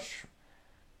couch.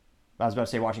 I was about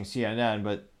to say watching CNN,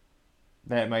 but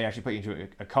that might actually put you into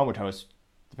a comatose,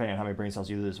 depending on how many brain cells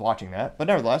you lose watching that. But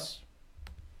nevertheless.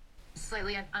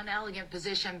 Slightly unelegant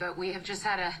position, but we have just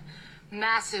had a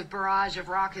massive barrage of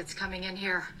rockets coming in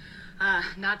here,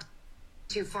 not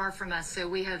too far from us. So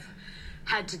we have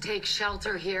had to take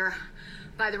shelter here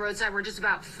by the roadside. We're just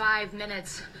about 5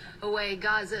 minutes away.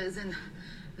 Gaza is in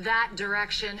that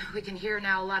direction. We can hear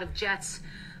now a lot of jets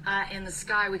in the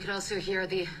sky. We could also hear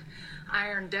the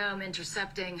Iron Dome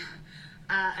intercepting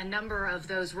a number of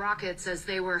those rockets as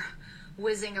they were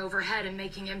whizzing overhead and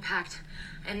making impact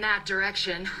in that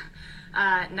direction,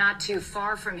 not too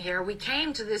far from here. We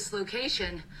came to this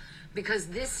location because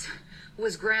this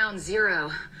was ground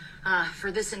zero for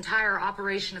this entire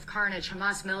operation of carnage.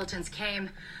 Hamas militants came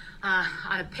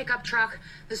on a pickup truck.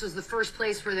 This was the first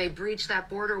place where they breached that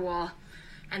border wall,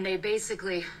 and they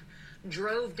basically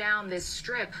drove down this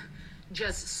strip,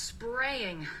 just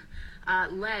spraying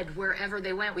lead wherever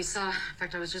they went. We saw, in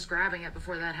fact, I was just grabbing it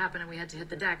before that happened and we had to hit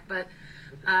the deck, but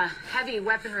heavy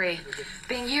weaponry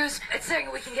being used. It's saying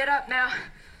we can get up now.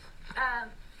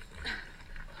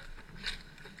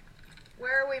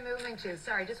 Where are we moving to?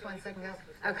 Sorry, just 1 second, guys.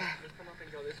 Okay.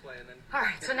 All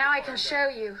right, so now I can show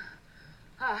you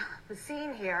the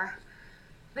scene here.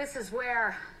 This is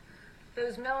where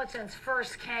those militants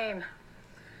first came,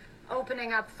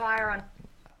 opening up fire on...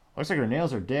 Looks like her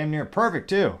nails are damn near perfect,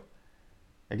 too.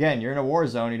 Again, you're in a war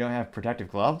zone. You don't have protective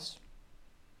gloves.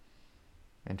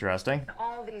 Interesting.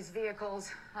 All these vehicles.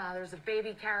 There's a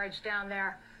baby carriage down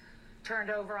there, turned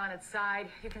over on its side.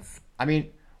 You can see... I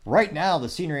mean, right now, the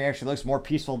scenery actually looks more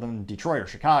peaceful than Detroit or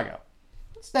Chicago.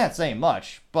 It's not saying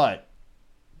much, but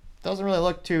it doesn't really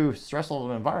look too stressful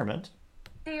of an environment.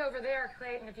 See over there,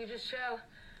 Clayton, if you just show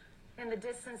in the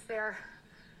distance there,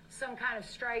 some kind of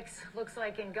strikes, looks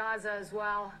like in Gaza as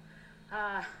well.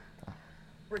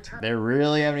 They're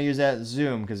really having to use that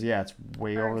zoom because, yeah, it's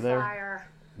way over there. Fire.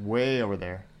 Way over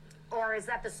there. Or is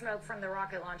that the smoke from the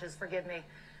rocket launches? Forgive me.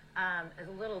 It's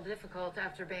a little difficult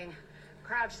after being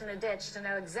crouched in a ditch to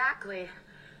know exactly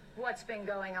what's been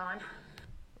going on.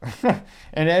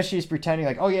 And as she's pretending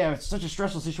like, oh yeah, it's such a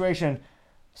stressful situation,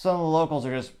 some of the locals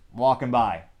are just walking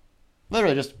by.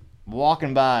 Literally just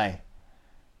walking by.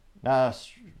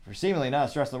 Seemingly not a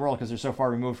stress in the world because they're so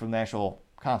far removed from the actual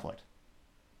conflict.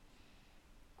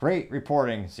 Great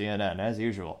reporting, CNN, as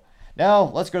usual. Now,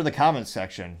 let's go to the comments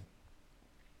section.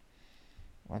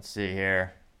 Let's see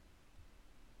here.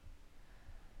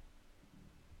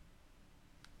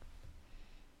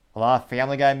 A lot of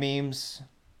Family Guy memes.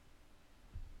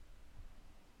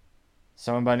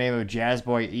 Someone by the name of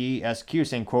Jazzboy ESQ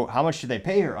saying, quote, how much did they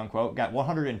pay her, unquote, got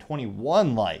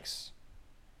 121 likes.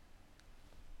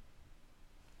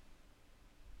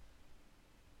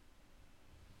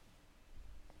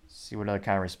 See what other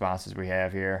kind of responses we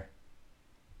have here.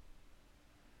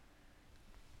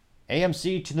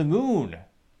 AMC to the moon.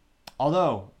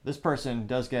 Although this person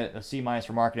does get a C-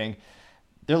 for marketing,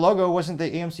 their logo wasn't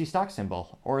the AMC stock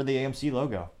symbol or the AMC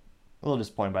logo. A little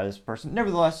disappointed by this person.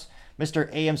 Nevertheless, Mr.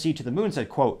 AMC to the moon said,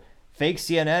 quote, fake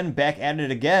CNN back at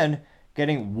it again,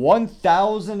 getting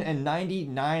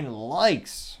 1,099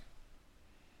 likes.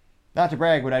 Not to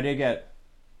brag, but I did get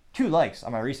 2 likes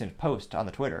on my recent post on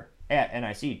the Twitter, at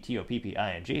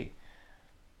NICTOPPING.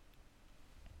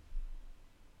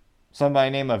 Somebody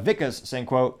named Vikas saying,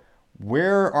 quote,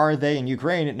 where are they in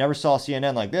Ukraine? Never saw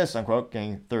CNN like this, unquote,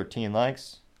 getting 13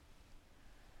 likes.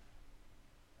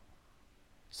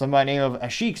 Somebody named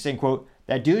Ashik saying, quote,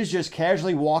 that dude's just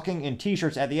casually walking in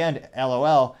t-shirts at the end,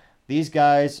 LOL. These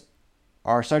guys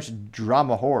are such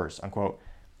drama whores, unquote.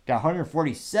 Got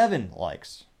 147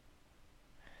 likes.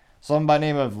 Somebody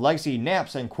named of Legacy Knapp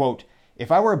saying, quote,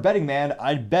 if I were a betting man,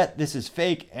 I'd bet this is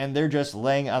fake and they're just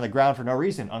laying on the ground for no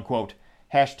reason, unquote.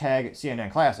 Hashtag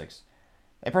CNN Classics.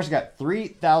 That person got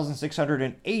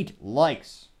 3,608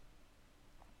 likes.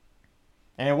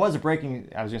 And it was a breaking,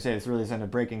 I was going to say this really isn't a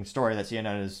breaking story that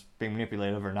CNN is being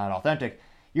manipulative or not authentic.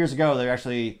 Years ago, they were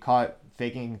actually caught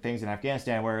faking things in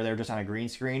Afghanistan where they were just on a green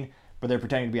screen, but they're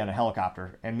pretending to be on a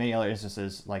helicopter, and many other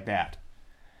instances like that.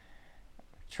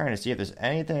 Trying to see if there's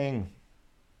anything.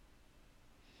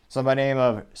 Somebody named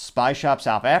of Spy Shop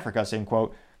South Africa saying,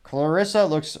 quote, Clarissa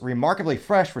looks remarkably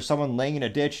fresh for someone laying in a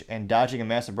ditch and dodging a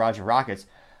massive barrage of rockets.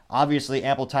 Obviously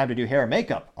ample time to do hair and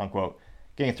makeup, unquote.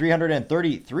 Getting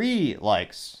 333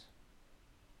 likes.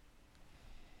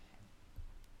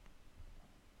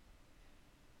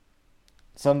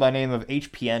 Some by name of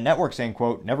HPN Network saying,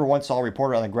 quote, never once saw a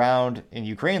reporter on the ground in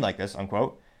Ukraine like this,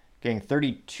 unquote. Getting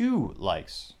 32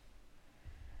 likes.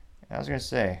 I was going to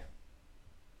say,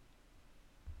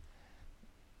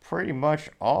 pretty much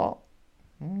all.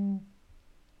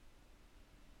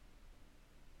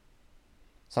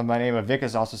 Some by name of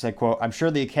Vikas also said, quote, I'm sure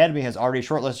the Academy has already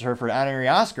shortlisted her for an honorary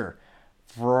Oscar.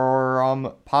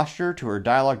 From posture to her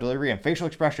dialogue delivery and facial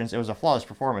expressions, it was a flawless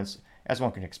performance, as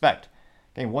one can expect.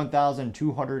 Getting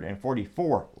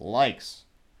 1,244 likes.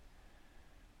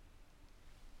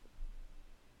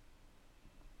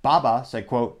 Baba said,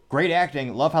 quote, great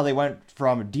acting. Love how they went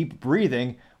from deep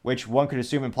breathing, which one could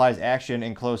assume implies action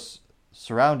in close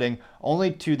surrounding,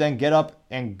 only to then get up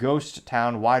and ghost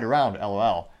town wide around,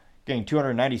 LOL. Getting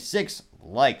 296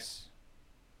 likes.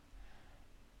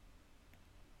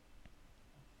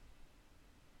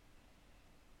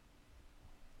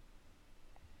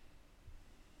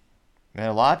 And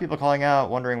a lot of people calling out,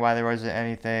 wondering why there wasn't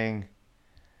anything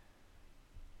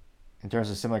in terms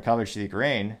of similar coverage to the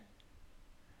Ukraine.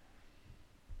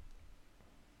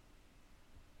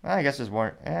 Well, I guess there's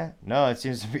more. No, it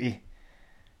seems to be.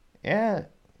 A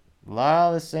lot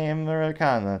of the same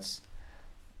comments.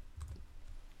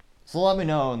 So let me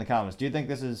know in the comments. Do you think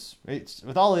this is...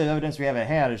 with all the evidence we have at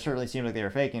hand, it certainly seems like they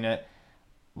were faking it.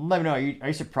 Let me know. Are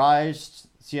you surprised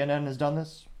CNN has done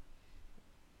this?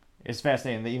 It's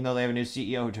fascinating that even though they have a new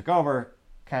CEO who took over,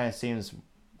 kind of seems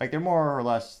like they're more or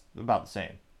less about the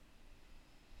same.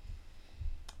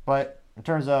 But in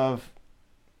terms of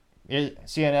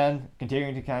CNN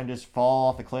continuing to kind of just fall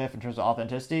off the cliff in terms of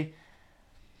authenticity,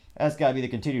 that's got to be the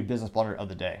continued business blunder of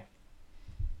the day.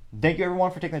 Thank you,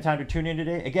 everyone, for taking the time to tune in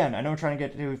today. Again, I know we're trying to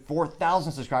get to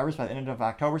 4,000 subscribers by the end of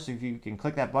October, so if you can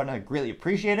click that button, I'd greatly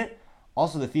appreciate it.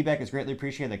 Also, the feedback is greatly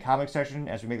appreciated in the comment section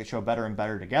as we make the show better and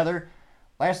better together.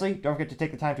 Lastly, don't forget to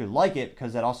take the time to like it,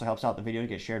 because that also helps out the video to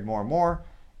get shared more and more.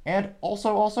 And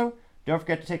also, don't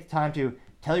forget to take the time to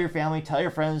tell your family, tell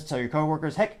your friends, tell your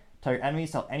coworkers, heck, tell your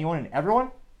enemies, tell anyone and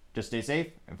everyone. Just stay safe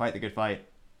and fight the good fight.